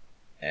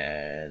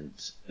 And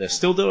they're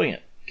still doing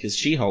it, because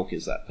She-Hulk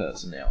is that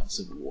person now in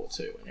Civil War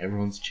 2, and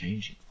everyone's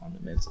changing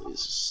fundamentally.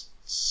 It's just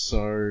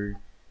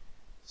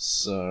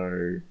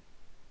so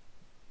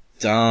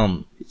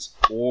dumb. It's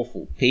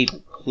awful.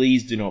 People,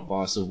 please do not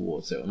buy Civil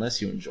War 2,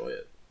 unless you enjoy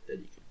it, then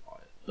you can buy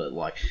it. But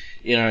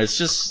it's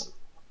just...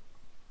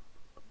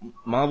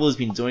 Marvel has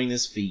been doing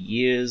this for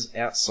years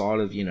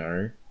outside of,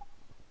 the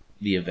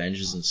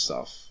Avengers and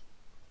stuff.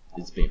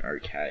 It's been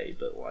okay,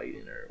 but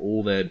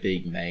all their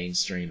big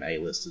mainstream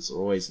A-listers are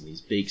always in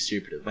these big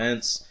stupid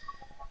events.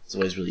 It's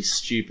always really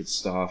stupid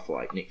stuff,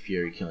 like Nick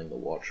Fury killing the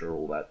Watcher,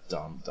 all that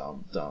dumb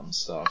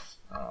stuff.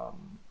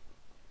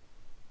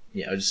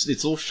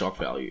 It's all shock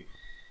value.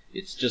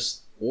 It's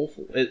just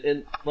awful.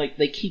 And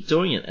they keep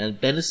doing it,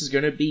 and Bendis is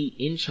going to be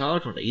in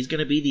charge on it. He's going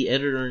to be the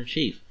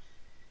editor-in-chief.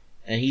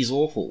 And he's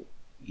awful.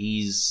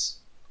 He's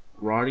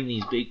writing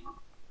these big,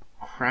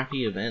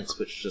 crappy events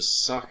which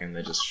just suck, and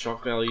they're just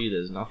shock value.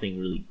 There's nothing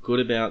really good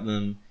about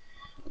them.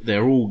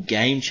 They're all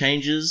game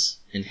changers,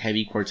 in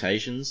heavy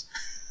quotations.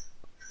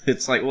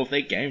 It's like, well, if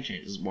they're game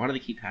changers, why do they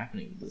keep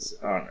happening?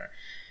 I don't know.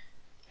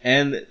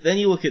 And then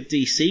you look at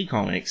DC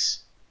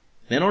Comics.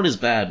 They're not as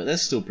bad, but they're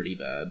still pretty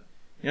bad.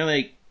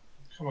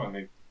 Come on,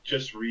 they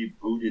just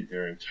rebooted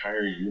their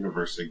entire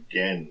universe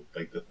again,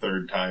 like the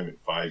third time in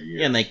 5 years.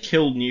 Yeah, and they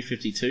killed New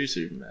 52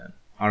 Superman.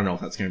 I don't know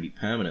if that's going to be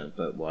permanent,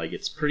 but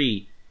it's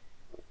pretty...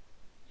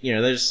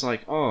 they're just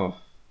like, oh...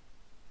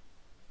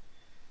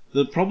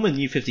 The problem with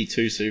New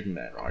 52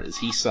 Superman, right, is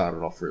he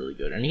started off really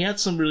good, and he had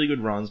some really good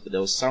runs, but there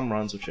was some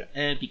runs which were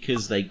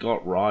because they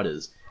got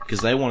writers,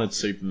 because they wanted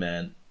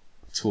Superman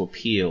to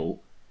appeal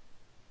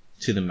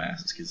to the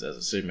masses, because as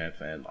a Superman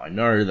fan, I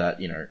know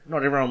that,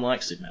 not everyone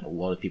likes Superman. A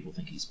lot of people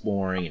think he's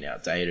boring and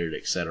outdated,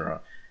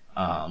 etc.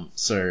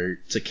 So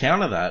to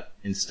counter that,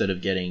 instead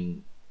of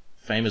getting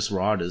famous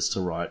writers to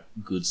write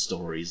good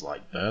stories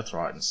like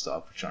Birthright and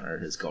stuff, which I know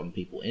has gotten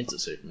people into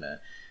Superman,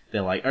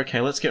 they're like, okay,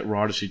 let's get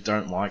writers who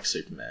don't like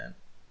Superman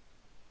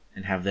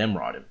and have them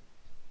write him.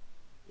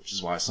 Which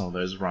is why some of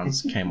those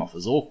runs came off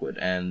as awkward.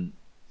 And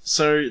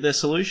so their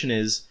solution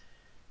is,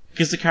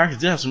 because the characters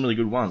did have some really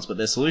good ones, but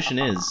their solution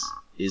is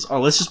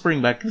let's just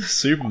bring back the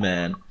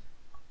Superman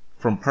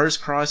from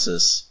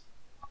post-Crisis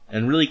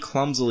and really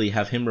clumsily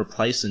have him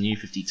replace the New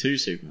 52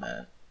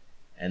 Superman.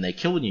 And they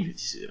kill the New 52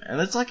 Superman.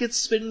 And it's like it's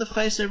spit in the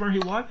face to everyone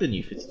who liked the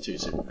New 52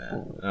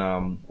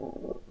 Superman.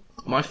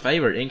 My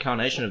favourite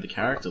incarnation of the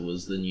character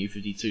was the New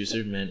 52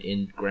 Superman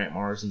in Grant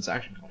Morrison's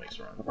Action Comics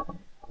run.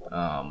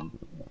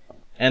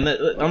 And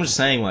I'm just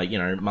saying,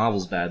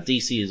 Marvel's bad.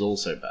 DC is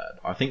also bad.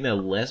 I think they're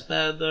less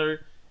bad, though,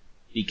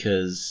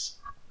 because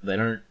they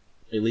don't...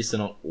 At least they're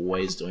not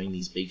always doing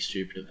these big,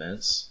 stupid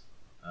events.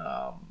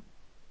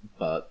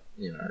 But,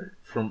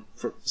 from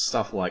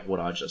stuff like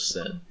what I just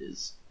said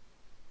is...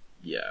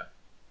 Yeah.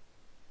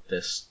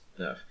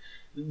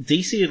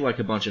 DC had,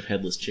 a bunch of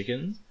headless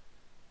chickens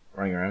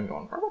running around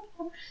going...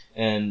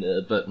 And,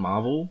 but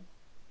Marvel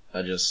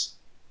are just...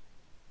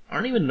 I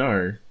don't even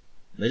know.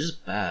 They're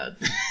just bad.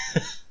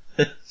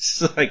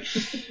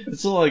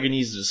 It's all I can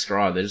use to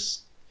describe. They're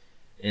just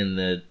in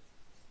the...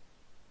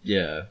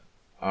 Yeah,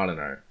 I don't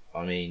know.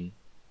 I mean,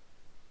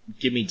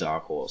 give me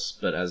Dark Horse,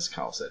 but as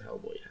Carl said,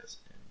 Hellboy has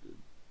ended.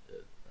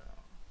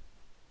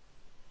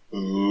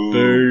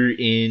 Boo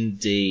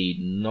indeed.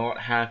 Not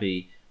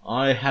happy.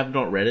 I have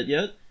not read it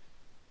yet,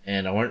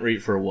 and I won't read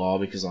it for a while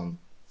because I'm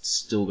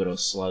still got to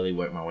slowly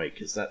work my way,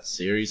 because that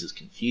series is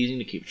confusing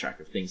to keep track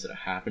of things that are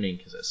happening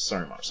because there's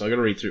so much. So I got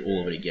to read through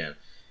all of it again,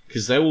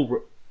 because they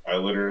will... I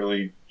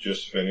literally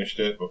just finished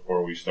it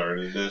before we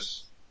started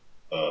this.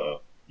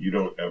 You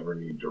don't ever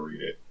need to read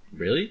it.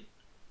 Really?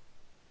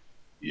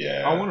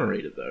 Yeah. I want to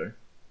read it, though.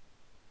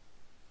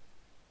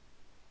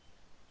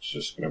 It's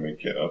just going to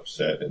make you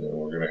upset, and then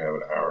we're going to have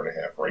an hour and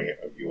a half rant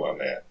of you on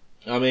that.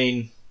 I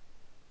mean,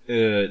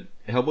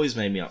 Hellboy's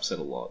made me upset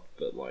a lot,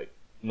 but,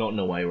 not in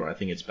a way where I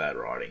think it's bad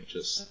writing,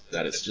 just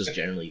that it's just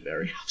generally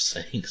very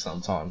upsetting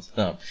sometimes.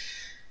 That's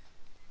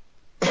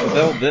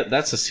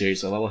a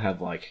series where they'll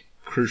have,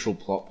 crucial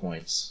plot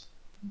points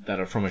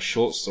that are from a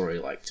short story,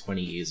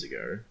 20 years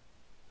ago,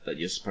 that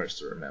you're supposed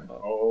to remember.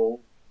 Oh,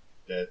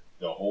 that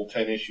the whole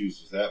 10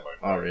 issues is that, my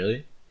friend. Oh,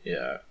 really?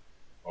 Yeah.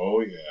 Oh,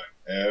 yeah.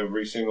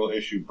 Every single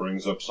issue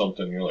brings up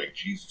something, you're like,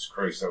 Jesus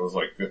Christ, that was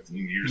 15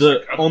 years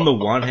ago. On the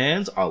one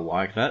hand, I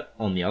like that.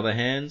 On the other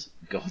hand,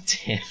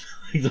 goddamn,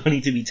 do I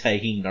need to be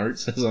taking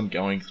notes as I'm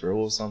going through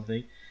or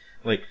something?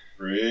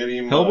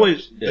 Pretty much.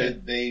 Hellboy, yeah.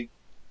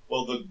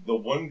 Well, the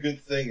one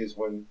good thing is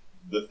when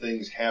the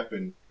things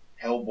happen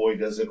Hellboy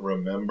doesn't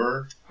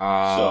remember.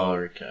 Oh,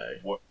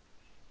 okay.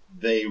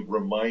 They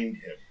remind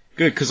him.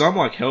 Good, because I'm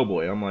like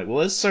Hellboy. I'm like, well,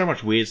 there's so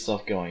much weird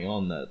stuff going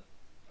on that,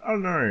 I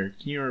don't know,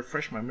 can you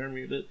refresh my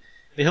memory a bit?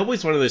 The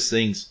Hellboy's one of those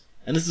things,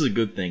 and this is a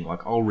good thing,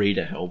 like, I'll read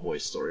a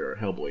Hellboy story or a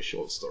Hellboy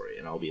short story,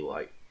 and I'll be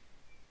like,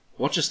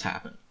 what just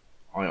happened?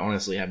 I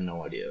honestly have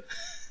no idea.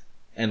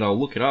 And I'll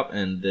look it up,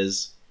 and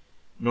there's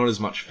not as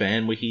much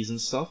fan wikis and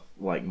stuff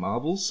like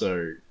Marvel,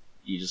 so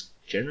you're just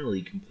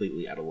generally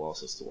completely at a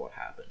loss as to what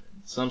happened.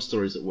 And some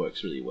stories it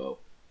works really well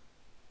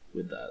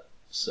with that,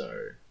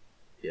 so,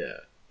 yeah.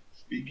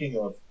 Speaking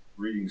of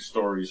reading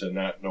stories and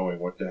not knowing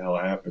what the hell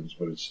happens,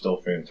 but it's still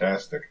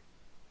fantastic.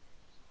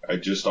 I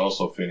just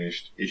also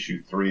finished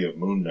issue 3 of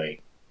Moon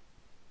Knight.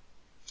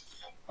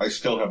 I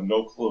still have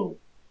no clue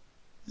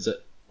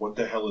what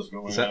the hell is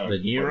going on. Is that the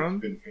new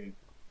run?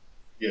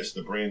 Yes,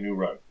 the brand new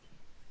run.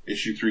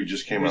 Issue 3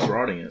 just came out. Who's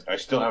writing it? I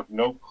still have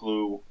no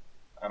clue.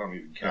 I don't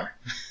even care.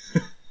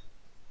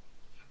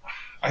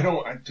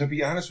 To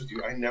be honest with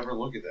you, I never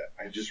look at that.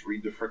 I just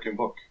read the frickin'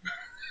 book.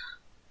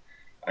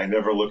 I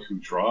never look who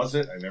draws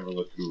it. I never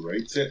look who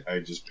writes it. I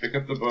just pick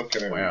up the book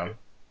and I read it.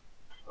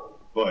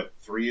 But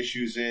 3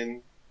 issues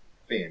in,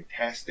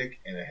 fantastic,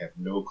 and I have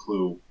no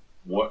clue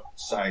what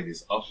side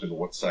is up and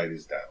what side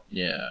is down.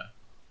 Yeah.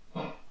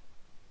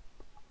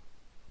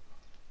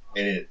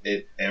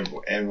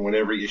 And when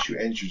every issue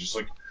ends, you're just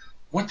like,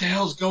 what the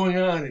hell's going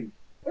on? And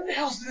when the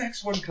hell's the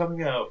next one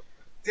coming out?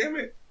 Damn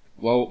it.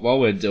 While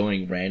we're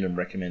doing random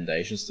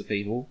recommendations to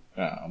people,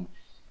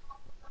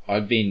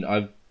 I've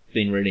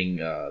been reading,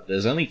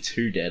 there's only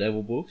 2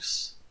 Daredevil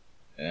books,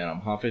 and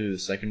I'm halfway through the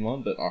second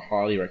one, but I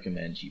highly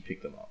recommend you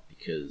pick them up,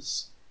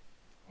 because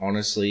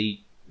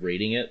honestly,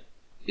 reading it,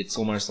 it's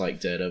almost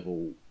like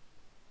Daredevil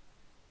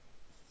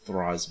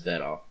thrives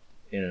better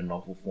in a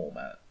novel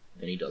format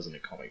than he does in a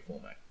comic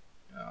format.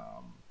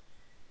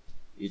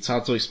 It's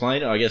hard to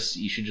explain. I guess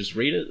you should just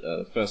read it.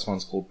 The first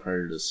one's called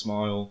Predator's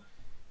Smile,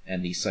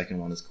 and the second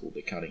one is called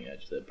The Cutting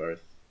Edge. They're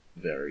both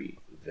very,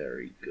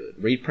 very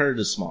good. Read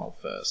Predator's Smile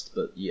first,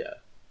 but yeah,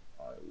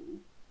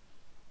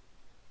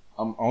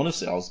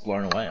 honestly, I was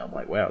blown away. I'm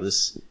like, wow,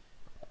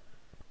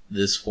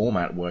 this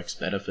format works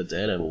better for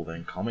Daredevil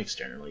than comics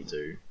generally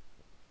do.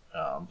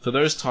 For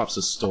those types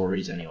of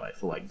stories, anyway,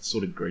 for like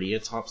sort of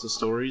grittier types of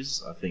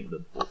stories, I think the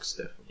books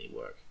definitely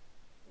work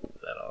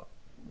better.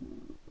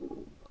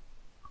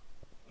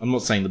 I'm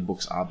not saying the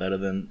books are better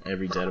than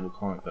every Daredevil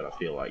comic, but I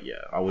feel like,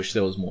 yeah, I wish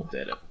there was more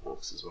Daredevil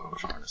books, is what I'm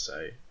trying to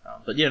say.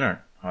 But yeah, no,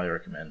 highly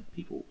recommend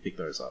people pick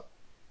those up.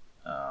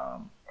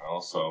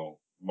 Also,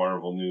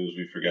 Marvel news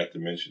we forgot to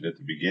mention at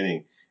the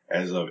beginning.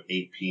 As of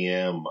 8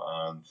 p.m.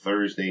 on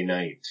Thursday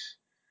night,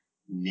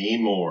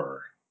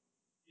 Namor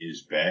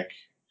is back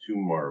to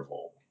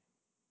Marvel.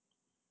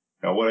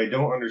 Now, what I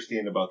don't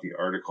understand about the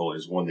article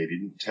is, one, they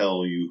didn't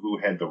tell you who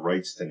had the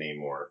rights to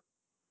Namor.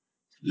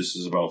 This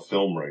is about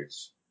film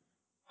rights.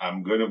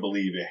 I'm going to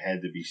believe it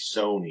had to be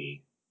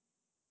Sony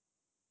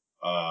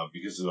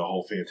because of the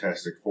whole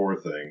Fantastic Four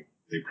thing.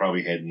 They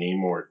probably had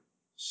Namor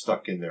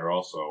stuck in there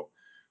also.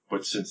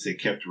 But since they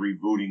kept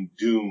rebooting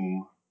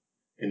Doom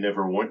and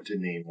never went to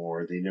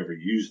Namor, they never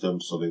used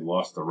them, so they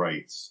lost the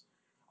rights.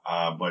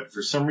 But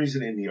for some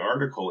reason in the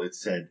article it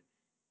said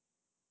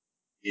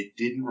it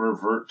didn't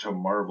revert to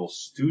Marvel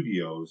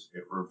Studios.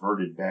 It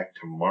reverted back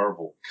to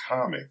Marvel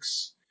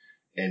Comics.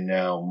 And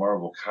now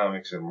Marvel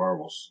Comics and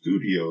Marvel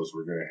Studios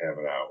were going to have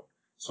it out.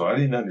 So I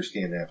didn't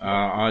understand that.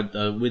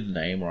 With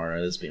Namor,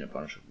 there's been a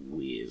bunch of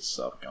weird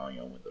stuff going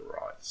on with the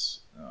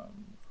rights.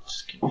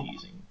 Just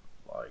confusing.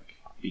 Like,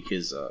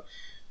 because,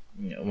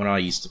 when I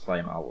used to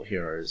play Marvel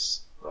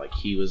Heroes, like,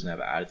 he was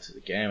never added to the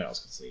game, and I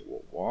was considering,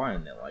 well, why?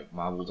 And they're like,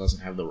 Marvel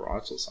doesn't have the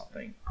rights or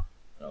something.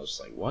 And I was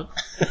just like, what?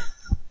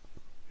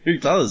 Who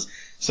does?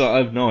 So I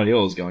have no idea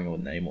what was going on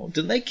with Namor.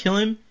 Didn't they kill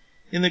him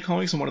in the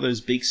comics on one of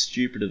those big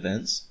stupid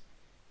events?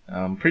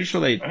 Pretty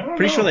sure they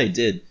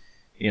did.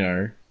 You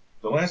know.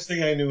 The last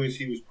thing I knew is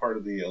he was part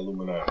of the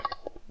Illuminati.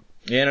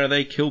 Yeah, no,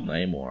 they killed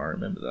Namor. I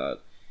remember that.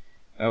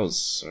 That was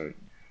so.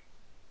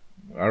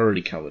 I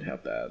already covered how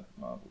bad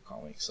Marvel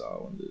Comics are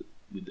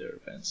with their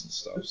events and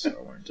stuff, so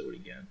I won't do it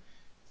again.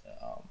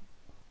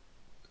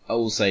 I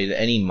will say to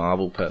any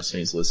Marvel person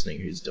who's listening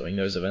who's doing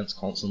those events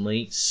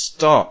constantly,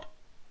 stop.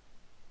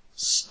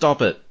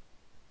 Stop it.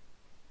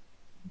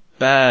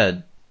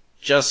 Bad.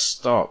 Just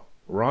stop.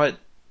 Write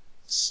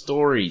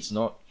stories,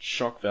 not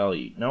shock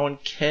value. No one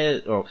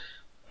cares. Well,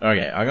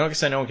 okay, I'm not gonna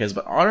say no one cares,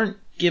 but I don't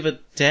give a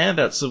damn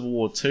about Civil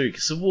War 2,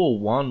 because Civil War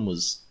 1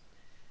 was,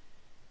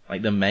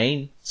 like, the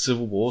main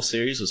Civil War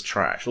series was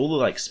trash. All the,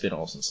 like,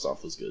 spin-offs and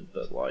stuff was good,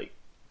 but, like,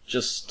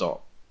 just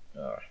stop.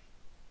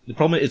 The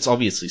problem, it's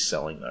obviously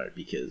selling, though,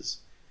 because,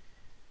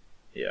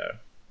 yeah,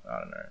 I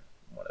don't know,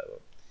 whatever.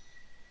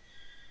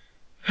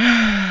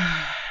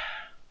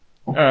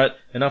 Alright,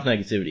 enough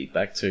negativity.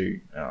 Back to,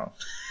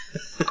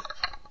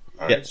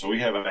 Alright, so we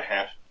have a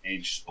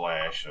half-page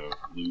splash of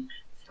Luke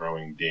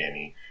throwing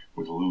Danny,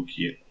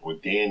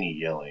 with Danny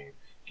yelling,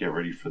 "Get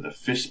ready for the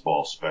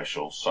fistball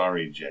special,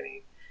 sorry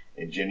Jenny."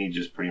 And Jenny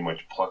just pretty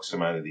much plucks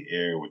him out of the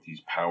air with these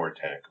power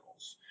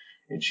tentacles.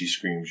 And she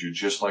screams, "You're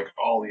just like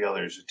all the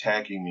others,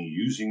 attacking me,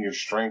 using your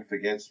strength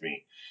against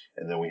me."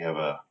 And then we have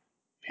a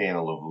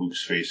panel of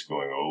Luke's face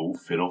going, "Oh,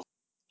 fiddle."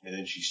 And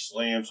then she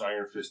slams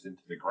Iron Fist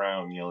into the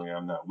ground, yelling,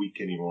 "I'm not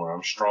weak anymore.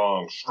 I'm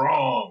strong,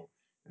 strong."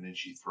 And then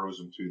she throws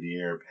him through the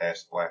air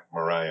past Black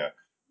Mariah,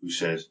 who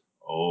says,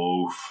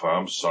 "Oh,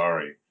 I'm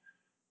sorry,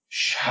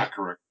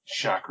 Chakra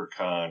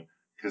Khan,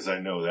 because I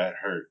know that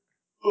hurt.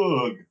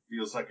 Ugh,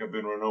 feels like I've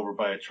been run over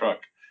by a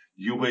truck.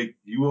 You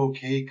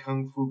okay,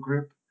 Kung Fu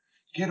Grip?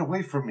 Get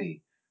away from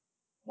me.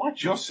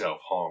 Watch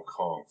yourself, Hong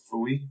Kong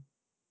Fooey.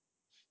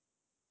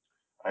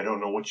 I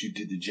don't know what you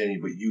did to Jenny,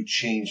 but you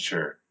changed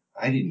her.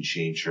 I didn't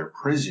change her.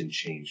 Prison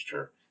changed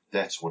her.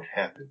 That's what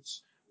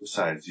happens.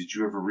 Besides, did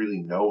you ever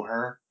really know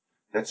her?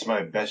 That's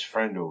my best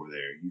friend over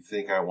there. You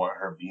think I want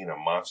her being a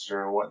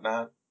monster and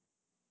whatnot?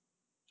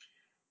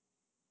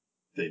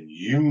 Then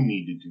you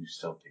need to do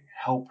something.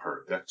 Help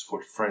her. That's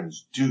what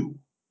friends do."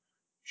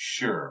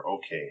 "Sure,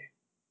 okay.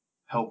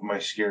 Help my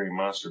scary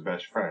monster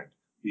best friend.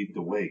 Lead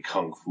the way,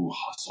 Kung Fu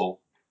Hustle."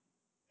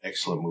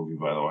 Excellent movie,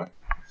 by the way.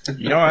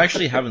 You know, I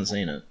actually haven't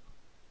seen it.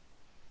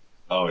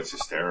 Oh, it's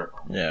hysterical.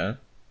 Yeah.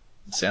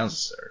 It sounds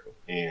hysterical.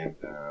 And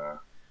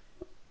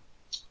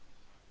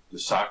the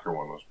soccer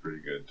one was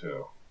pretty good,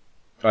 too.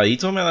 Oh, you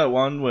talking about that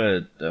one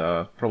where,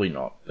 probably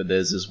not, but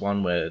there's this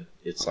one where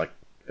it's like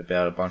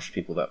about a bunch of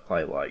people that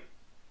play like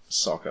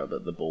soccer,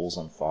 but the ball's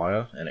on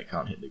fire and it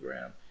can't hit the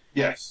ground.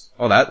 Yes.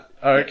 Oh, that?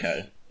 Oh,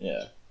 okay.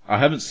 Yeah. I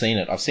haven't seen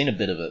it. I've seen a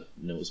bit of it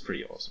and it was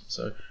pretty awesome,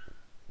 so.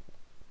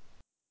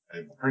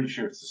 I'm pretty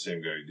sure it's the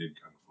same guy who did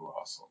Kung Fu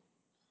Hustle.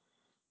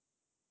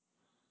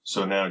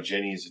 So now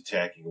Jenny is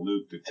attacking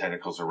Luke. The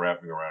tentacles are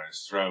wrapping around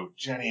his throat.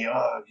 "Jenny,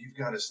 you've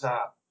got to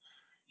stop.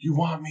 You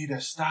want me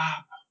to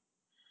stop?"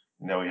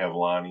 Now we have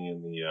Lonnie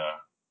and the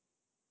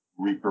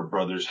Reaper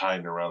brothers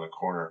hiding around the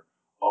corner.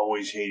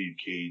 "Always hated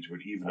Cage,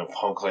 but even a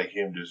punk like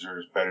him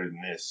deserves better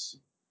than this."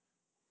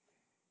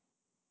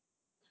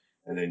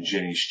 And then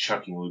Jenny's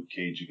chucking Luke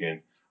Cage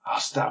again. "I'll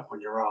stop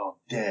when you're all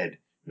dead."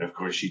 And of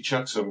course she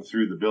chucks him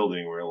through the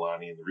building where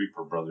Lonnie and the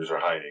Reaper brothers are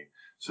hiding.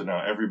 So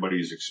now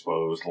everybody's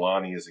exposed.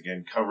 Lonnie is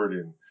again covered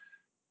in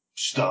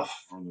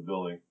stuff from the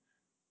building.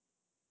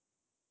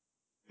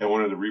 And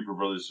one of the Reaper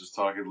brothers was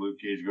talking to Luke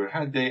Cage, going,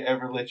 "How'd they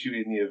ever let you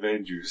in the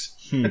Avengers?"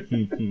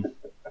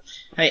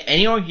 Hey,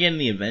 anyone can get in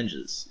the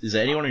Avengers. Is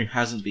there anyone who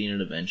hasn't been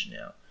an Avenger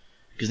now?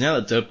 Because now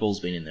that Dirtball's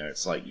been in there,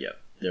 it's like,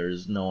 yep, there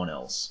is no one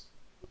else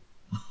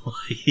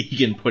you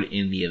can put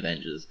in the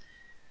Avengers.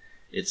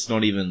 It's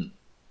not even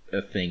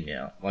a thing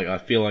now. Like, I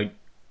feel like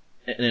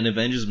an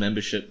Avengers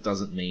membership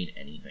doesn't mean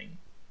anything.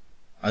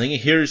 I think a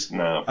Heroes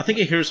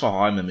for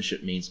Hire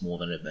membership means more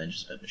than an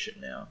Avengers membership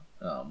now.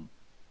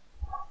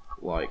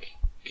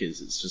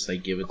 Because it's just they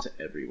give it to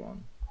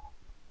everyone.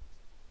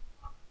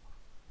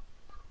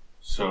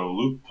 So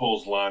Luke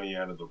pulls Lonnie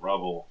out of the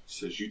rubble,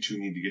 says, "You two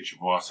need to get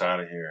your boss out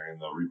of here." And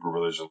the Reaper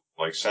brothers are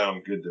like,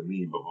 "Sound good to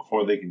me." But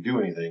before they can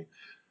do anything,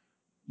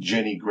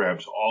 Jenny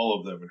grabs all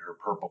of them in her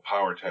purple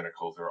power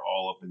tentacles. They're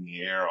all up in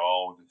the air,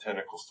 all with the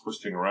tentacles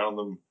twisting around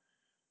them.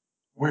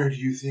 "Where do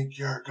you think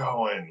you're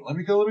going? Let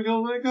me go, let me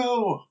go, let me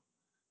go."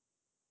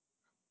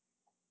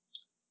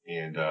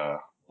 And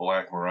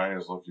Black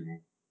Mariah's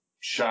looking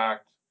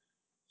shocked.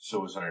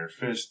 So is Iron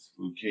Fist.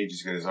 Luke Cage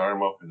has got his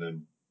arm up, and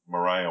then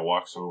Mariah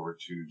walks over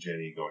to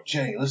Jenny going,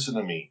 "Jenny, listen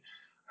to me.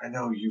 I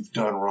know you've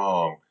done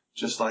wrong,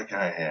 just like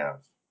I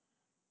have.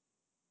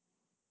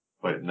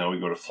 But now we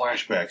go to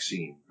flashback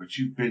scene. But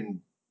you've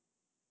been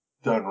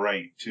done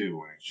right,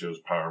 too." And it shows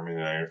Power Man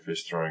and Iron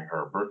Fist throwing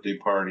her a birthday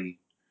party.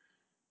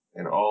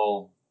 And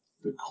all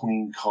the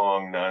Queen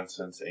Kong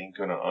nonsense ain't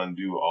going to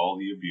undo all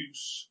the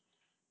abuse.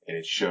 And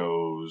it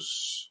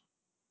shows...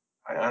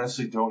 I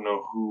honestly don't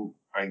know who...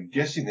 I'm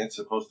guessing that's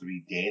supposed to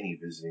be Danny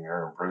visiting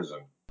her in prison.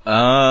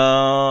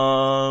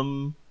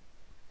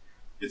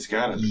 It's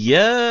gotta be.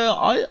 Yeah,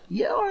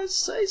 I'd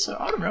say so.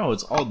 I don't know.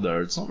 It's odd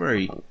though. It's not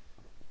very.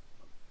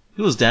 If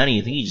it was Danny,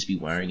 I think he'd just be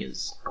wearing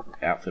his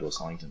outfit or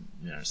something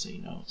to, so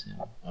you know it's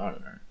him. I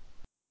don't know.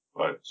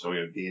 But so we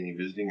have Danny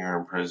visiting her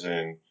in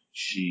prison.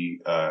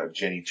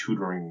 Jenny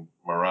tutoring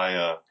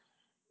Mariah,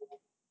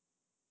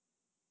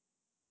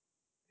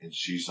 and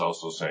she's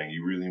also saying,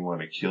 "You really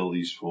want to kill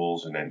these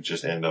fools and then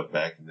just end up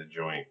back in the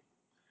joint?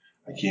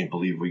 I can't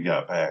believe we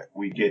got back.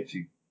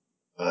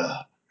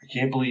 I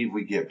can't believe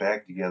we get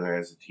back together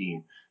as a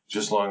team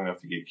just long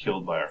enough to get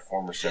killed by our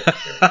former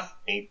secretary.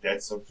 Ain't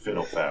that some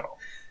fiddle faddle?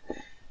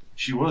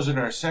 She wasn't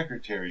our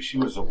secretary. She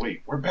was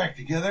we're back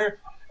together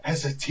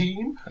as a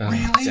team?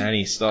 Really?"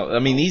 Danny, stop. I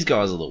mean, these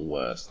guys are the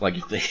worst. Like,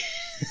 if they...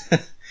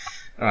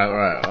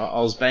 Alright. I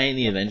was banging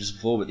the Avengers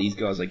before, but these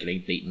guys are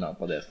getting beaten up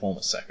by their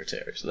former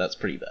secretary, so that's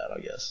pretty bad, I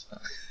guess.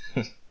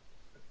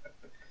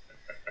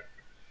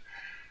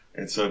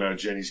 And so now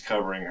Jenny's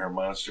covering her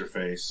monster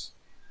face,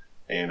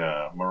 and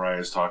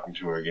Mariah's talking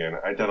to her again.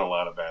 "I done a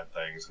lot of bad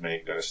things, and I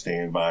ain't gonna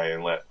stand by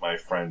and let my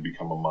friend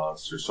become a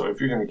monster. So if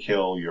you're gonna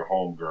kill your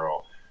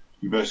homegirl,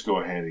 you best go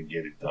ahead and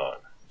get it done."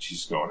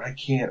 She's going, "I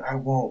can't, I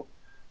won't.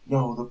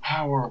 No, the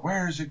power,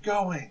 where is it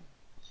going?"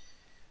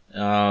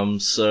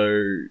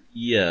 So,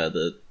 yeah,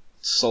 the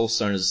Soul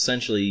Stone is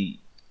essentially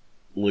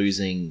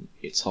losing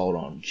its hold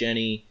on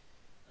Jenny.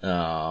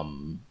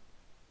 Iron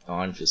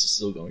Fist is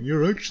still going,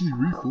 "You're actually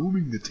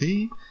reforming the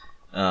team."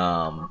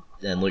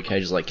 And Luke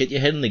Cage is like, "Get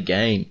your head in the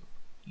game,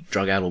 you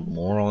drug-addled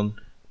moron."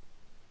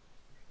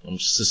 I'm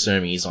just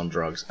assuming he's on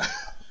drugs.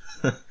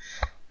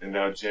 And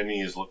now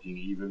Jenny is looking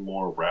even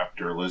more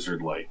raptor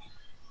lizard-like,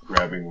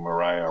 grabbing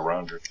Mariah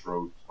around her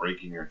throat,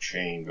 breaking her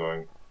chain,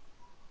 going,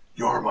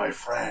 "You're my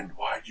friend.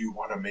 Why do you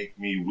want to make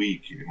me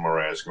weak?" And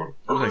Mariah's going,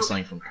 Looks like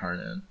something from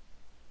Conan.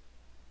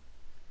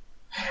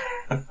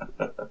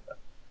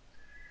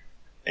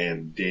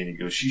 And Danny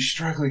goes, "She's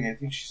struggling. I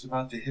think she's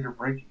about to hit her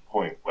breaking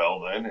point."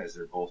 Well then, as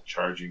they're both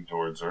charging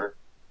towards her,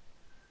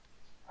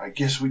 "I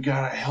guess we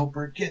gotta help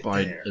her get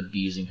By there."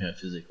 abusing her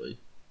physically.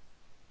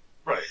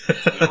 Right. So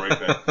they're right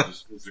back to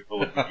this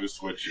physical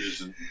abuse, which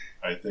isn't,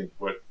 I think,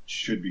 what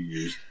should be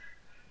used.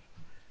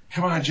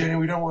 "Come on, Jenny,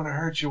 we don't want to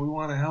hurt you. We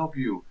want to help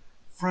you.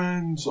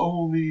 Friends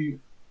only,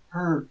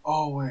 hurt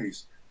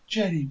always.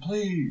 Jenny,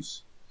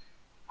 please.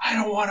 I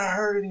don't want to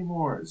hurt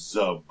anymore."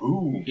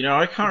 Zaboom. You know,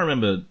 I can't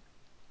remember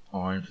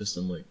Iron Fist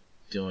and Luke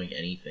doing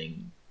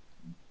anything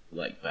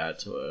like bad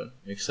to her,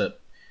 except,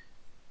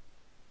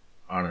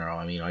 I don't know,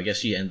 I mean, I guess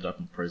she ended up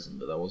in prison,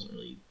 but that wasn't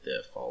really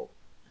their fault.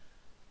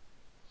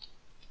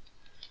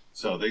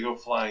 So they go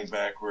flying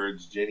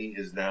backwards. Jenny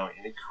is now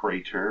in a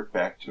crater,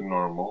 back to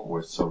normal,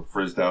 with some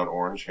frizzed out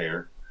orange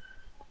hair.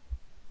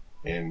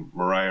 And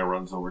Mariah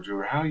runs over to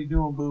her. "How you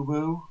doing,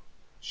 boo-boo?"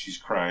 She's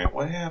crying.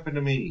 "What happened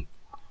to me?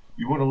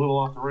 You went a little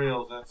off the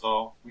rails, that's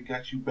all. We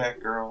got you back,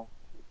 girl.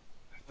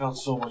 I felt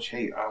so much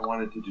hate. I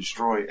wanted to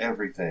destroy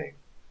everything."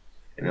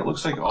 And it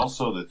looks like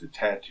also that the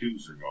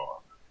tattoos are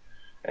gone.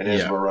 And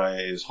as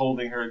Mariah is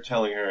holding her,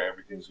 telling her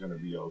everything's going to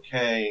be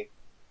okay,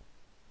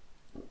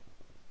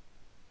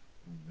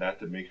 not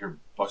to make her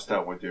bust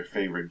out with their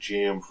favorite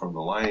jam from The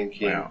Lion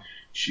King,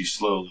 she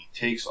slowly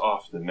takes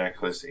off the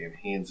necklace and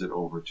hands it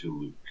over to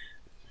Luke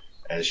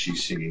as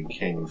she's singing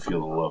 "Can You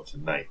Feel the Love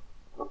Tonight?"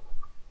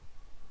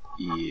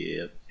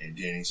 Yep. And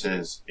Danny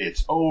says,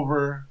 "It's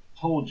over.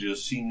 Told you,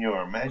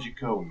 Senor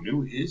Magico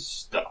knew his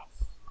stuff.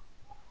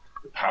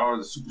 The power of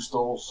the Super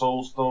Soul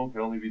Stone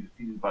can only be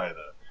defeated by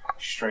the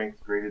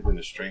strength greater than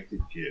the strength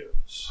it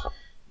gives."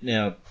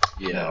 Now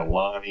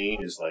Lonnie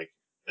is like,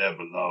 "That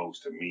belongs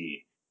to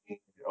me.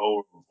 It's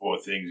over before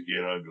things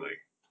get ugly."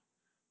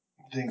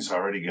 Things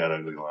already got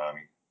ugly,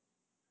 Lonnie.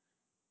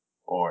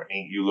 Or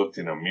ain't you looked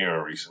in a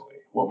mirror recently?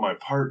 What my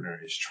partner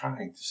is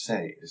trying to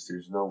say is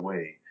there's no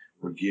way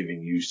we're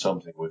giving you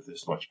something with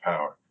this much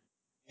power.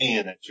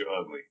 And that you're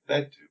ugly.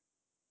 That too.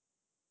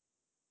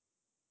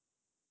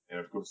 And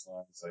of course,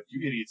 Lonnie's like,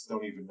 "You idiots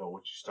don't even know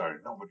what you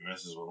started. Nobody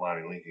messes with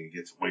Lonnie Lincoln and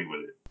gets away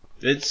with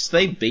it."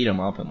 They beat him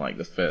up in like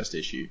the first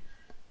issue.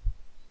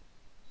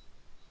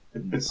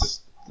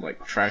 It's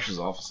like trash his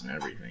office and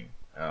everything.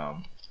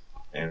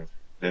 And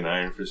then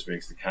Iron Fist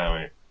makes the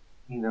comment,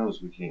 "He knows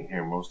we can't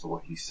hear most of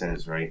what he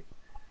says, right?"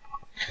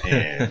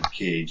 And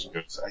Cage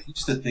goes, "I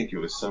used to think it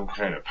was some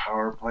kind of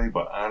power play,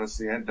 but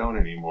honestly, I don't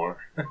anymore."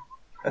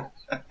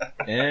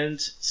 And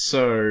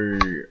so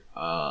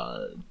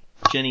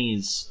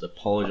Jenny's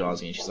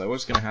apologizing, and she's like,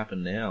 "What's going to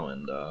happen now?"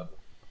 And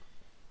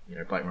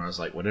Black Mariah's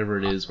like, "Whatever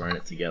it is, we're in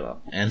it together."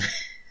 And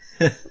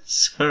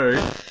so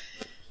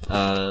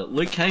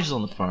Luke Cage is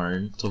on the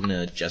phone talking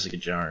to Jessica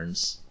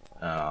Jones.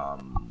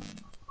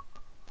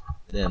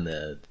 Then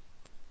they're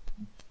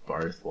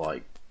both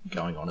like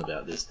going on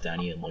about this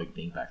Danny and Luke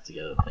being back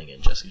together thing,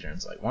 and Jessica Jones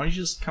is like, "Why don't you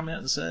just come out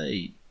and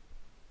say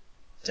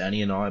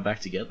Danny and I are back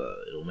together?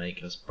 It'll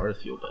make us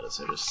both feel better,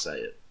 so just say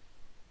it."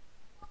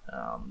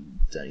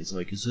 Danny's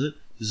like, Is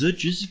that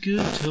Jessica?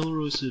 Tell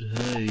her I said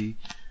hey."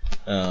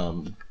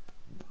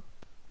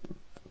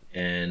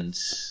 And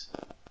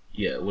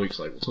yeah, Luke's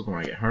like, "We'll talk when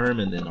I get home,"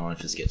 and then Iron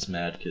Fist gets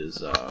mad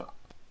because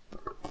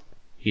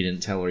he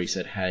didn't tell her he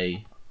said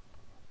hey.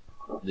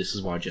 This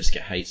is why Jessica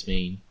hates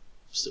me.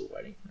 I'm still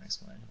waiting for an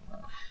explanation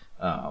on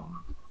that.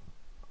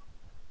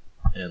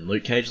 And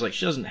Luke Cage is like,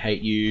 "She doesn't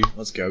hate you.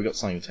 Let's go. We've got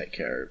something to take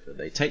care of."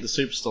 They take the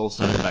Super Soul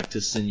Stone back to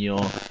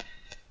Senor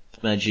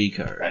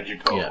Magico.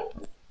 Yeah.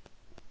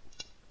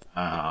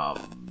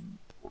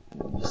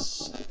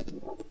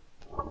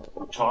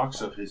 Who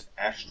talks of his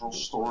astral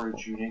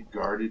storage unit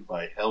guarded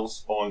by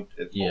Hellspawn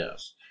pit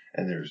bulls,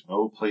 and there's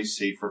no place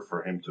safer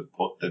for him to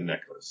put the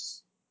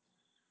necklace.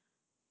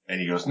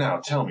 And he goes, "Now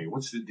tell me,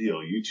 what's the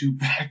deal? You two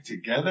back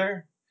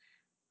together?"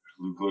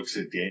 Luke looks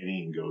at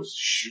Danny and goes,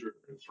 "Sure,"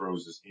 and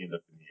throws his hand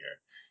up in the air.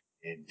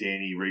 And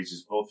Danny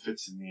raises both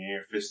fists in the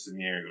air,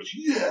 and goes,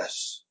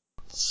 "Yes!"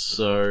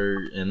 So,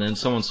 and then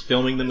someone's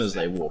filming them as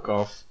they walk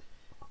off,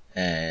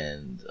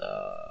 and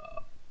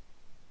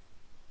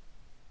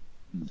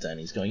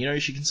Danny's going, "You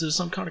should consider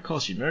some kind of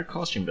costume. No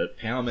costume, but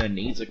Power Man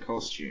needs a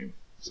costume.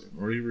 So I'm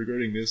already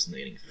regretting this." And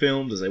they're getting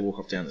filmed as they walk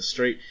off down the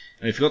street.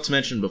 And we forgot to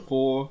mention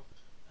before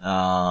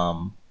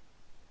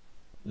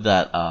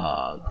that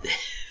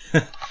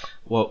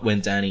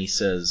when Danny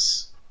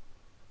says,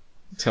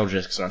 "Tell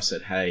Jessica I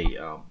said hey,"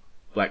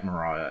 Black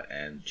Mariah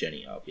and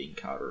Jenny are being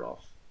carted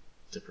off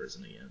to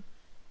prison again.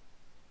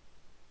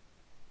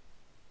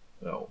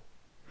 well,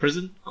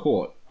 prison?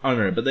 Court. I don't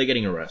know, but they're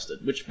getting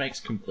arrested, which makes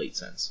complete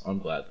sense. I'm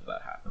glad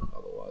that happened,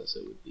 otherwise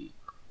it would be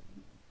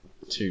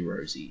too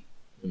rosy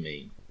for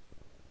me.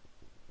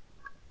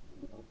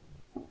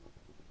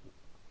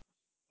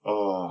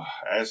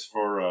 As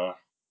for,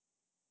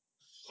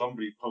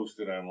 somebody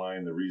posted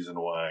online the reason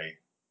why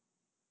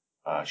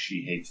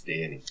she hates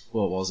Danny.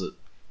 What was it?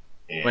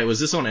 And, Wait, was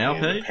this on our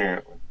page?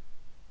 Apparently.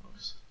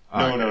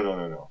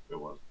 No. It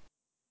wasn't.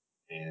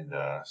 And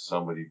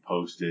somebody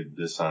posted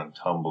this on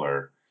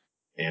Tumblr,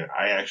 and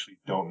I actually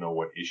don't know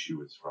what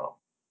issue it's from.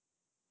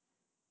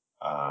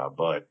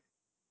 But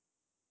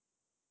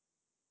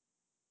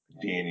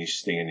Danny's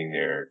standing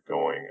there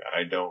going,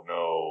 I don't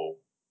know.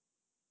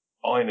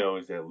 All I know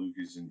is that Luke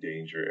is in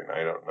danger, and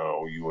I don't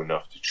know you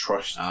enough to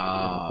trust you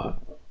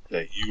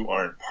that you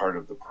aren't part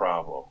of the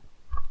problem.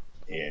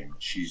 And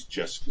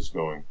Jessica's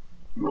going,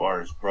 you are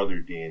his brother,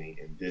 Danny,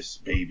 and this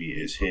baby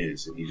is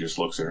his. And he just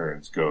looks at her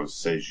and goes,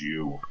 says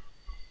you.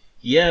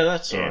 Yeah,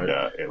 that's right. And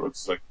it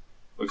looks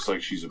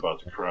like she's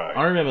about to cry.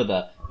 I remember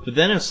that. But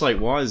then it's like,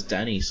 why is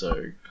Danny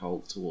so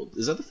cold towards...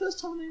 Is that the first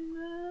time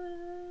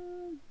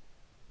in...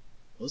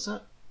 Was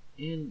that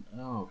in...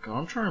 Oh, God,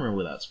 I'm trying to remember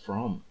where that's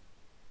from.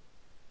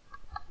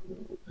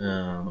 I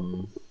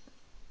don't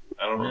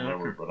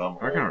remember, but I'm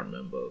old. I can't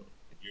remember.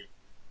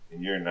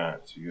 And you're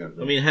not, so you have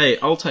no... I mean, hey,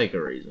 I'll take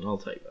a reason. I'll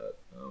take that.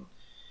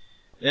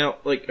 Now,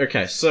 like,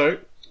 okay, so,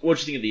 what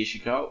do you think of the issue,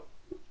 Carl?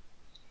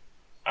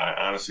 I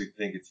honestly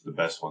think it's the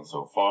best one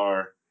so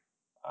far.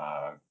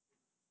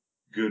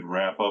 Good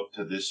wrap up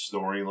to this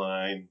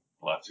storyline.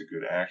 Lots of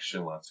good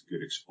action, lots of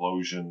good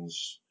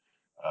explosions,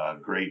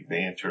 great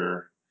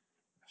banter.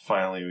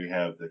 Finally, we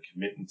have the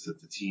commitments that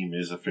the team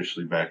is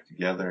officially back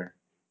together,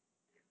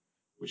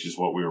 which is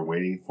what we were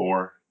waiting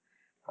for.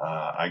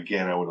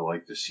 Again, I would have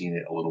liked to have seen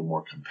it a little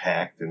more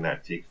compact and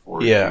not take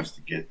 4 issues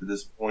to get to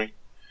this point,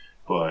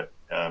 but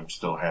I'm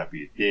still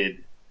happy it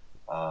did.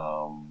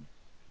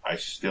 I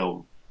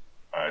still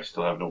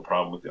have no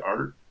problem with the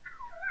art.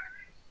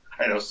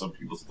 I know some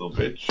people still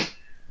bitch,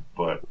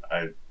 but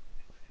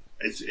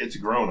it's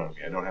grown on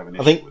me. I don't have an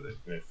issue with it.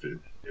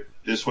 If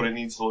this is what it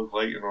needs to look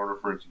like in order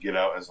for it to get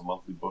out as a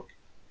monthly book,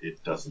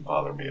 it doesn't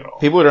bother me at all.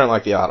 People who don't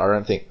like the art, I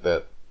don't think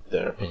that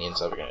their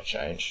opinion's ever going to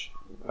change.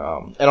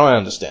 And I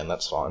understand,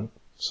 that's fine.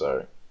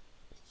 So,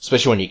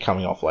 especially when you're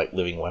coming off like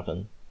Living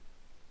Weapon.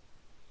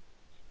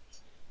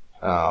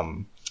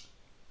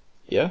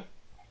 Yeah.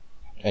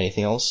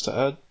 Anything else to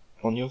add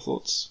on your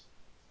thoughts?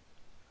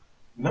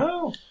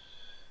 No.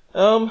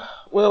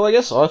 Well, I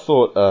guess I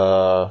thought,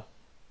 I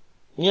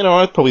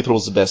probably thought it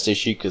was the best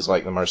issue because,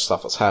 like, the most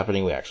stuff was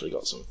happening. We actually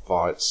got some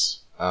fights.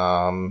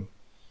 I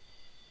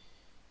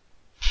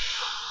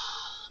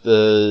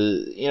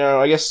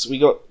guess we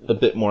got a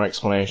bit more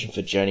explanation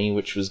for Jenny,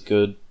 which was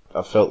good.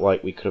 I felt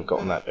like we could have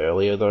gotten that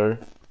earlier, though.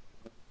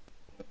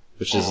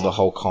 Which is the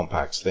whole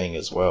compacts thing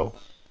as well.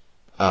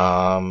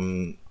 I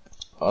am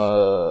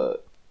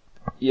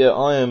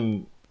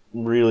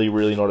really,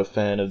 really not a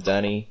fan of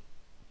Danny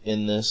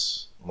in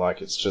this.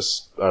 Like, it's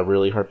just, I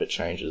really hope it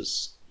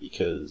changes,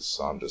 because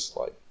I'm just,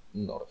 like,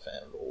 not a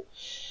fan at all.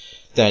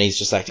 Danny's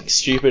just acting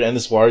stupid, and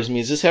this worries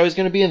me. Is this how he's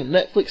going to be in the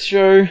Netflix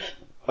show?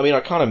 I mean,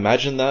 I can't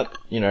imagine that,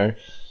 you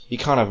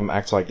can't have him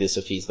act like this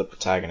if he's the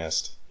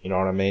protagonist, you know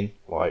what I mean?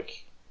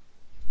 Like,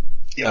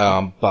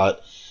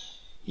 but,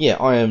 yeah,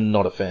 I am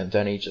not a fan.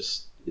 Danny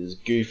just is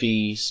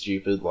goofy,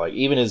 stupid, like,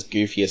 even his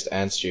goofiest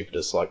and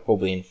stupidest, like,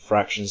 probably in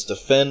Fractions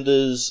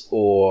Defenders,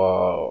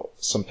 or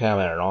some Power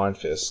Man and Iron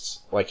Fists,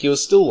 like, he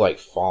was still, like,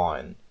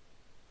 fine,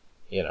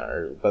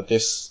 but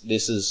this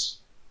is,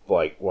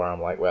 like, where I'm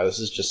like, wow, this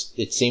is just,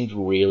 it seemed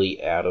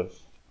really out of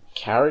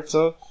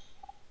character.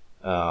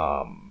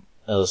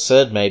 As I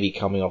said, maybe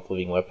coming off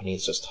Living Weapon,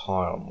 he's just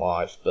high on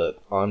life,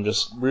 but I'm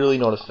just really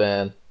not a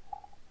fan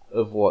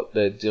of what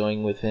they're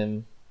doing with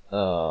him.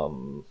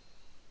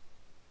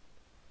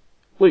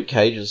 Luke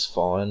Cage is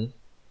fine.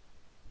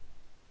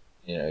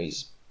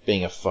 He's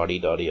being a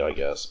fuddy-duddy, I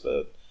guess,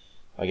 but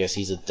I guess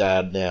he's a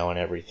dad now and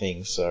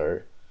everything,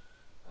 so...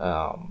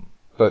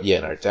 but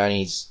yeah, no,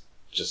 Danny's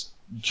just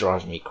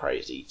driving me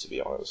crazy, to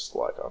be honest.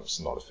 Like, I'm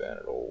just not a fan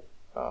at all.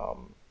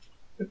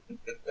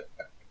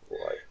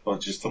 Well,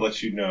 just to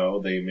let you know,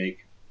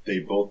 they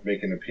both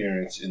make an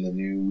appearance in the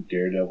new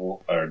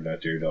Deadpool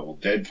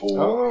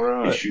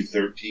issue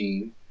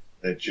 13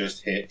 that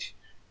just hit,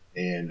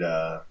 and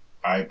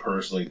I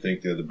personally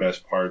think they're the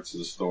best parts of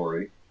the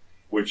story,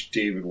 which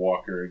David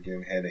Walker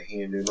again had a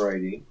hand in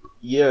writing.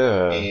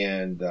 Yeah,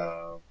 and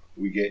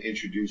we get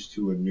introduced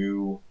to a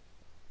new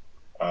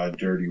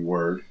dirty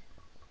word.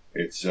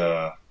 It's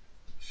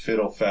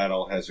fiddle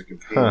faddle has a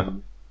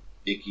companion,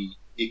 icky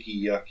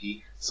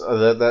yucky.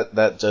 So that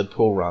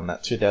Deadpool run,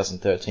 that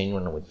 2013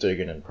 one with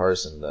Dugan and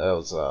Person, that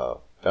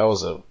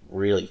was a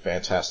really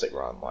fantastic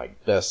run,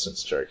 like best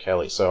since Joe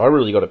Kelly. So I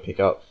really got to pick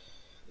up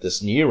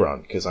this new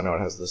run because I know it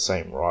has the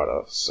same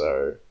writer.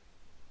 So,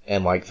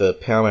 and like the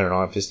Power Man and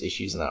Iron Fist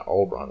issues in that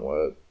old run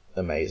were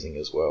amazing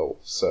as well.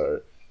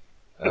 So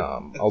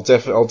I'll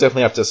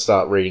definitely have to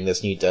start reading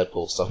this new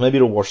Deadpool stuff. Maybe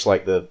to watch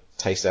like the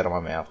taste out of my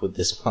mouth with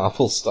this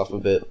Marvel stuff a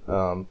bit.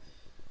 Because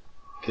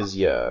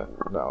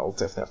I'll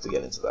definitely have to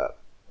get into that.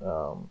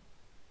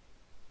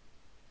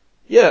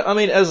 Yeah, I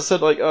mean, as I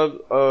said, like,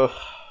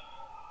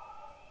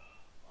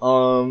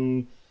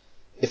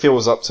 if it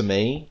was up to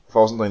me, if I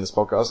wasn't doing this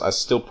podcast, I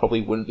still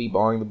probably wouldn't be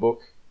buying the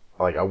book.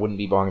 Like, I wouldn't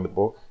be buying the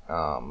book.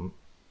 But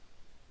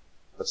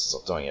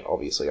since I'm doing it,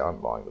 obviously I'm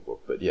buying the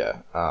book. But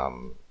yeah,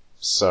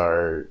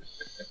 so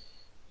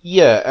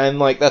yeah, and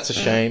like that's a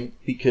shame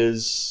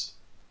because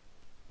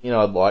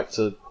I'd like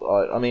to.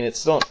 I mean,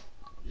 it's not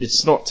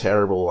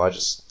terrible. I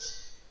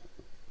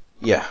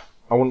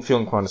wouldn't feel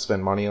inclined to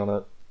spend money on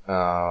it.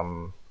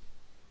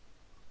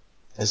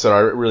 And so I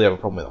really have a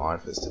problem with Iron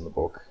Fist in the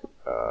book.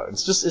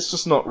 It's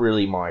just not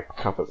really my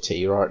cup of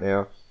tea right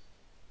now.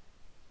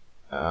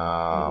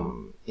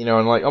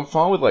 And like I'm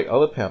fine with like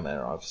other Power Man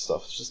Iron Fist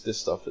stuff. It's just this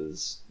stuff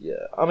is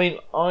I mean,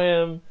 I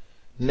am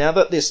now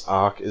that this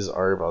arc is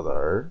over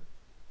though.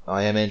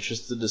 I am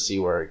interested to see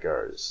where it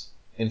goes.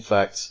 In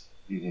fact,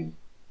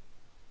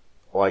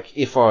 like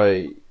if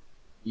I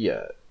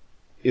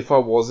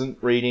wasn't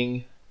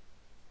reading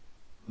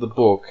the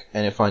book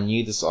and if I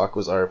knew this arc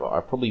was over,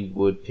 I probably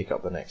would pick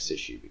up the next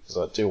issue because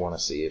I do want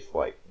to see if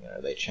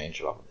they change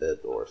it up a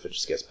bit or if it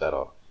just gets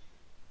better.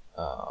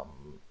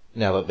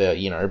 Now that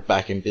they're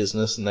back in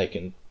business and they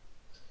can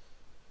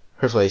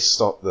hopefully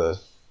stop the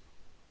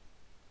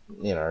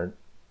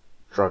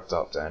drugged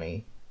up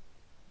Danny.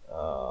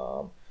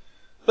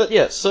 But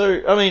yeah,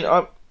 so I mean,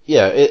 I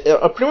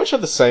pretty much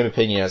have the same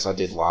opinion as I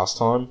did last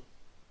time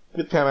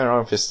with Power Man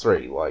Iron Fist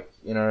 3. Like,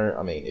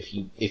 I mean,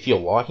 if you're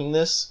liking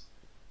this,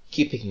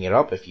 keep picking it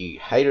up. If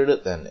you hated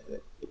it, then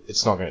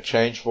it's not going to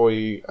change for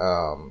you.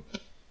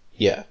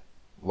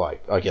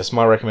 Like, I guess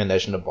my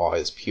recommendation to buy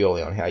is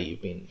purely on how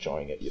you've been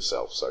enjoying it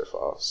yourself so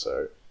far.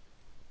 So,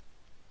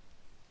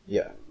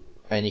 yeah.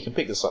 And you can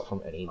pick this up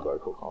from any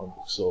local comic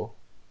book store,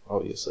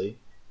 obviously.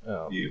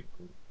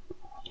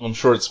 I'm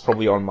sure it's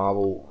probably on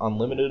Marvel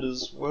Unlimited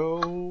as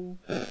well.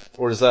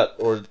 Or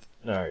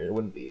no, it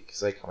wouldn't be,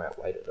 because they come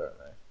out later, don't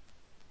they?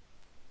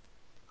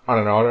 I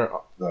don't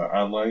know. The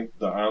online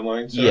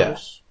service? Yeah.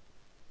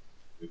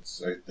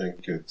 I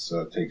think it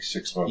takes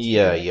 6 months.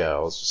 Yeah, I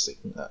was just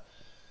thinking that.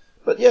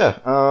 But yeah,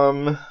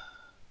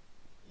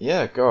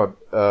 God.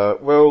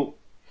 Well,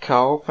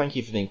 Carl, thank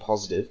you for being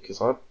positive,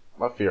 because I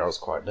fear I was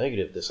quite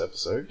negative this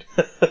episode.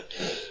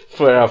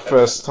 For our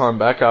first time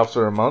back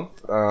after a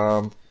month.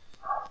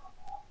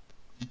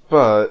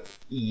 But,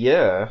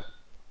 yeah.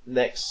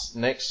 Next,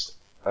 when's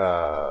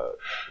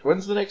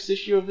the next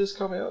issue of this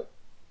come out?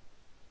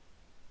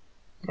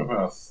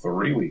 About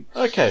 3 weeks.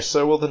 Okay,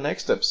 so, the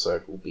next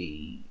episode will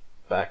be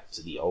back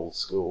to the old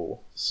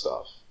school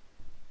stuff.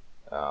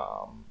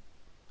 I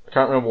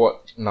can't remember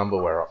what number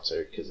we're up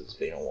to, because it's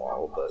been a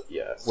while, but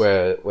yeah.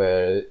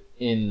 We're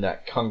in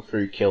that Kung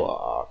Fu Killer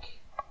arc.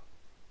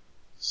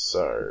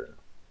 So,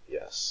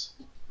 yes.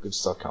 Good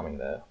stuff coming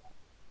there.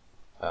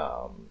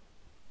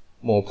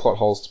 More plot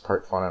holes to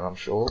poke fun at, I'm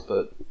sure,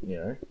 but,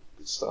 good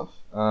stuff.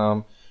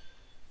 More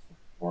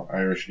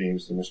Irish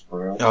names to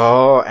mispronounce.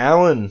 Oh,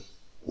 Alan!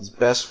 His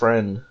best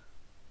friend.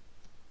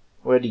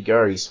 Where'd he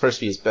go? He's supposed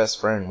to be his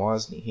best friend. Why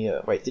isn't he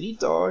here? Wait, did he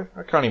die?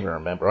 I can't even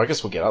remember. I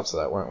guess we'll get up to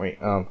that, won't we?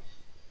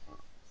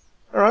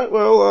 Alright,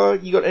 well,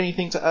 you got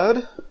anything to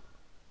add?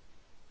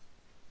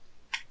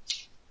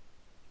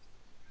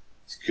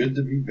 It's good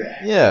to be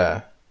back.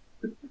 Yeah.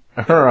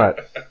 Alright.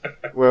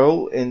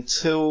 Well,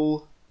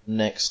 until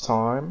next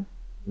time,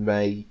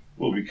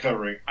 we'll be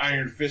covering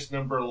Iron Fist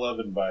number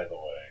 11, by the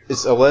way.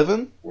 It's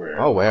 11?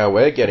 Oh wow,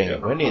 we're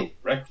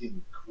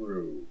Wrecking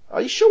Crew.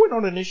 Are you sure we're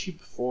not an issue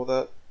before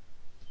that?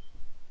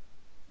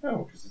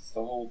 No, because it's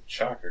the whole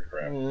Chaka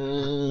crap.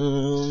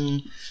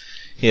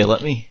 Here,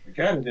 let me... I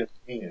got it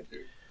in hand,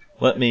 dude.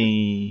 Let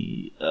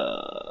me...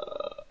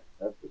 no,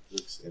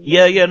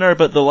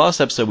 but the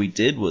last episode we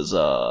did was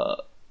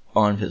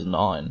Iron Fist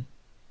 9.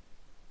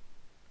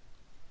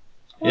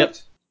 What? Yep.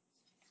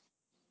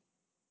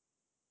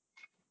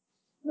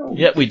 No,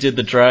 Yep, we did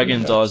The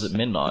Dragon Dies at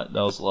Midnight.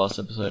 That was the last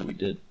episode we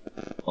did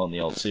on the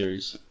old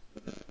series.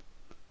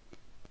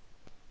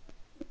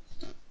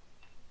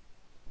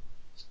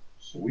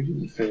 So we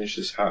didn't finish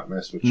this hot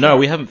mess with Chaka. No,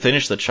 we haven't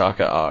finished the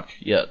Chaka arc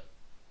yet.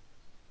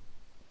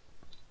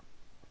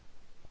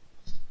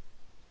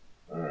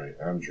 Alright,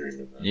 I'm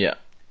dreaming then. Yeah.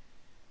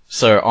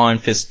 So Iron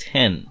Fist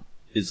 10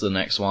 is the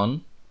next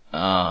one.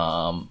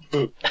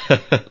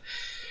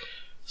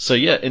 So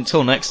yeah,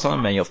 until next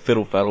time, may your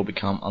fiddle faddle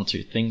become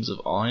unto things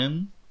of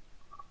iron.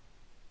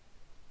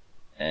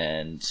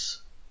 And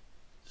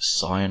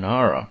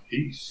sayonara.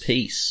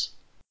 Peace.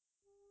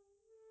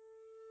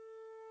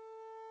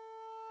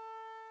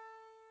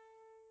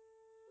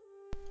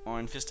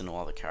 Iron Fist and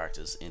all other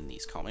characters in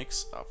these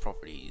comics are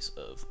properties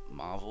of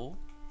Marvel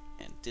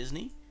and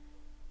Disney,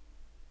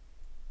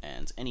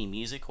 and any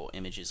music or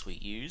images we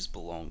use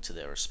belong to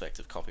their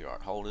respective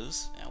copyright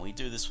holders, and we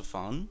do this for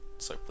fun,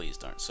 so please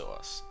don't sue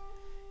us.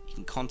 You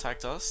can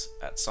contact us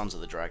at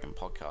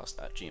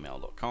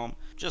sonsofthedragonpodcast@gmail.com.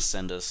 Just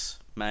send us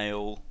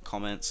mail,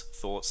 comments,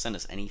 thoughts, send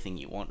us anything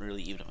you want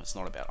really, even if it's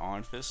not about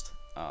Iron Fist.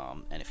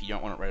 And if you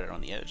don't want it read out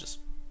on the air, just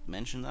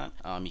mention that.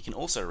 You can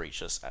also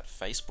reach us at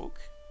Facebook,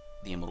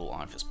 the Immortal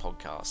Iron Fist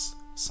Podcast,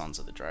 Sons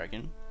of the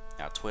Dragon,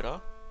 our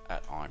Twitter,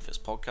 at Iron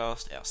Fist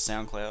Podcast, our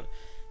SoundCloud,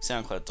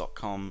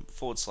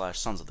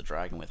 soundcloud.com/Sons of the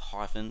Dragon with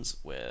hyphens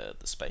where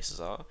the spaces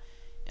are.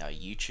 Our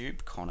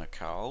YouTube, Connor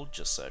Carl,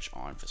 just search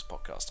Iron Fist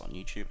Podcast on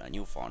YouTube and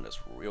you'll find us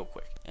real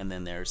quick. And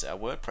then there's our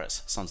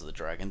WordPress, Sons of the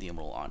Dragon, the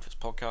Immortal Iron Fist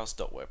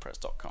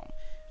Podcast.wordpress.com.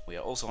 We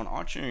are also on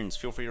iTunes.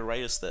 Feel free to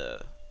rate us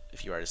there.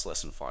 If you rate us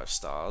less than 5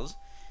 stars,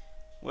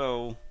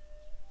 well,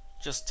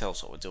 just tell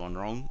us what we're doing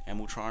wrong and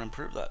we'll try and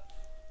improve that.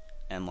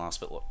 And last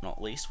but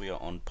not least, we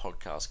are on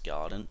Podcast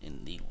Garden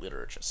in the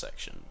literature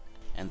section.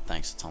 And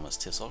thanks to Thomas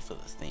Tissoff for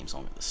the theme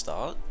song at the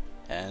start.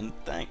 And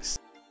thanks.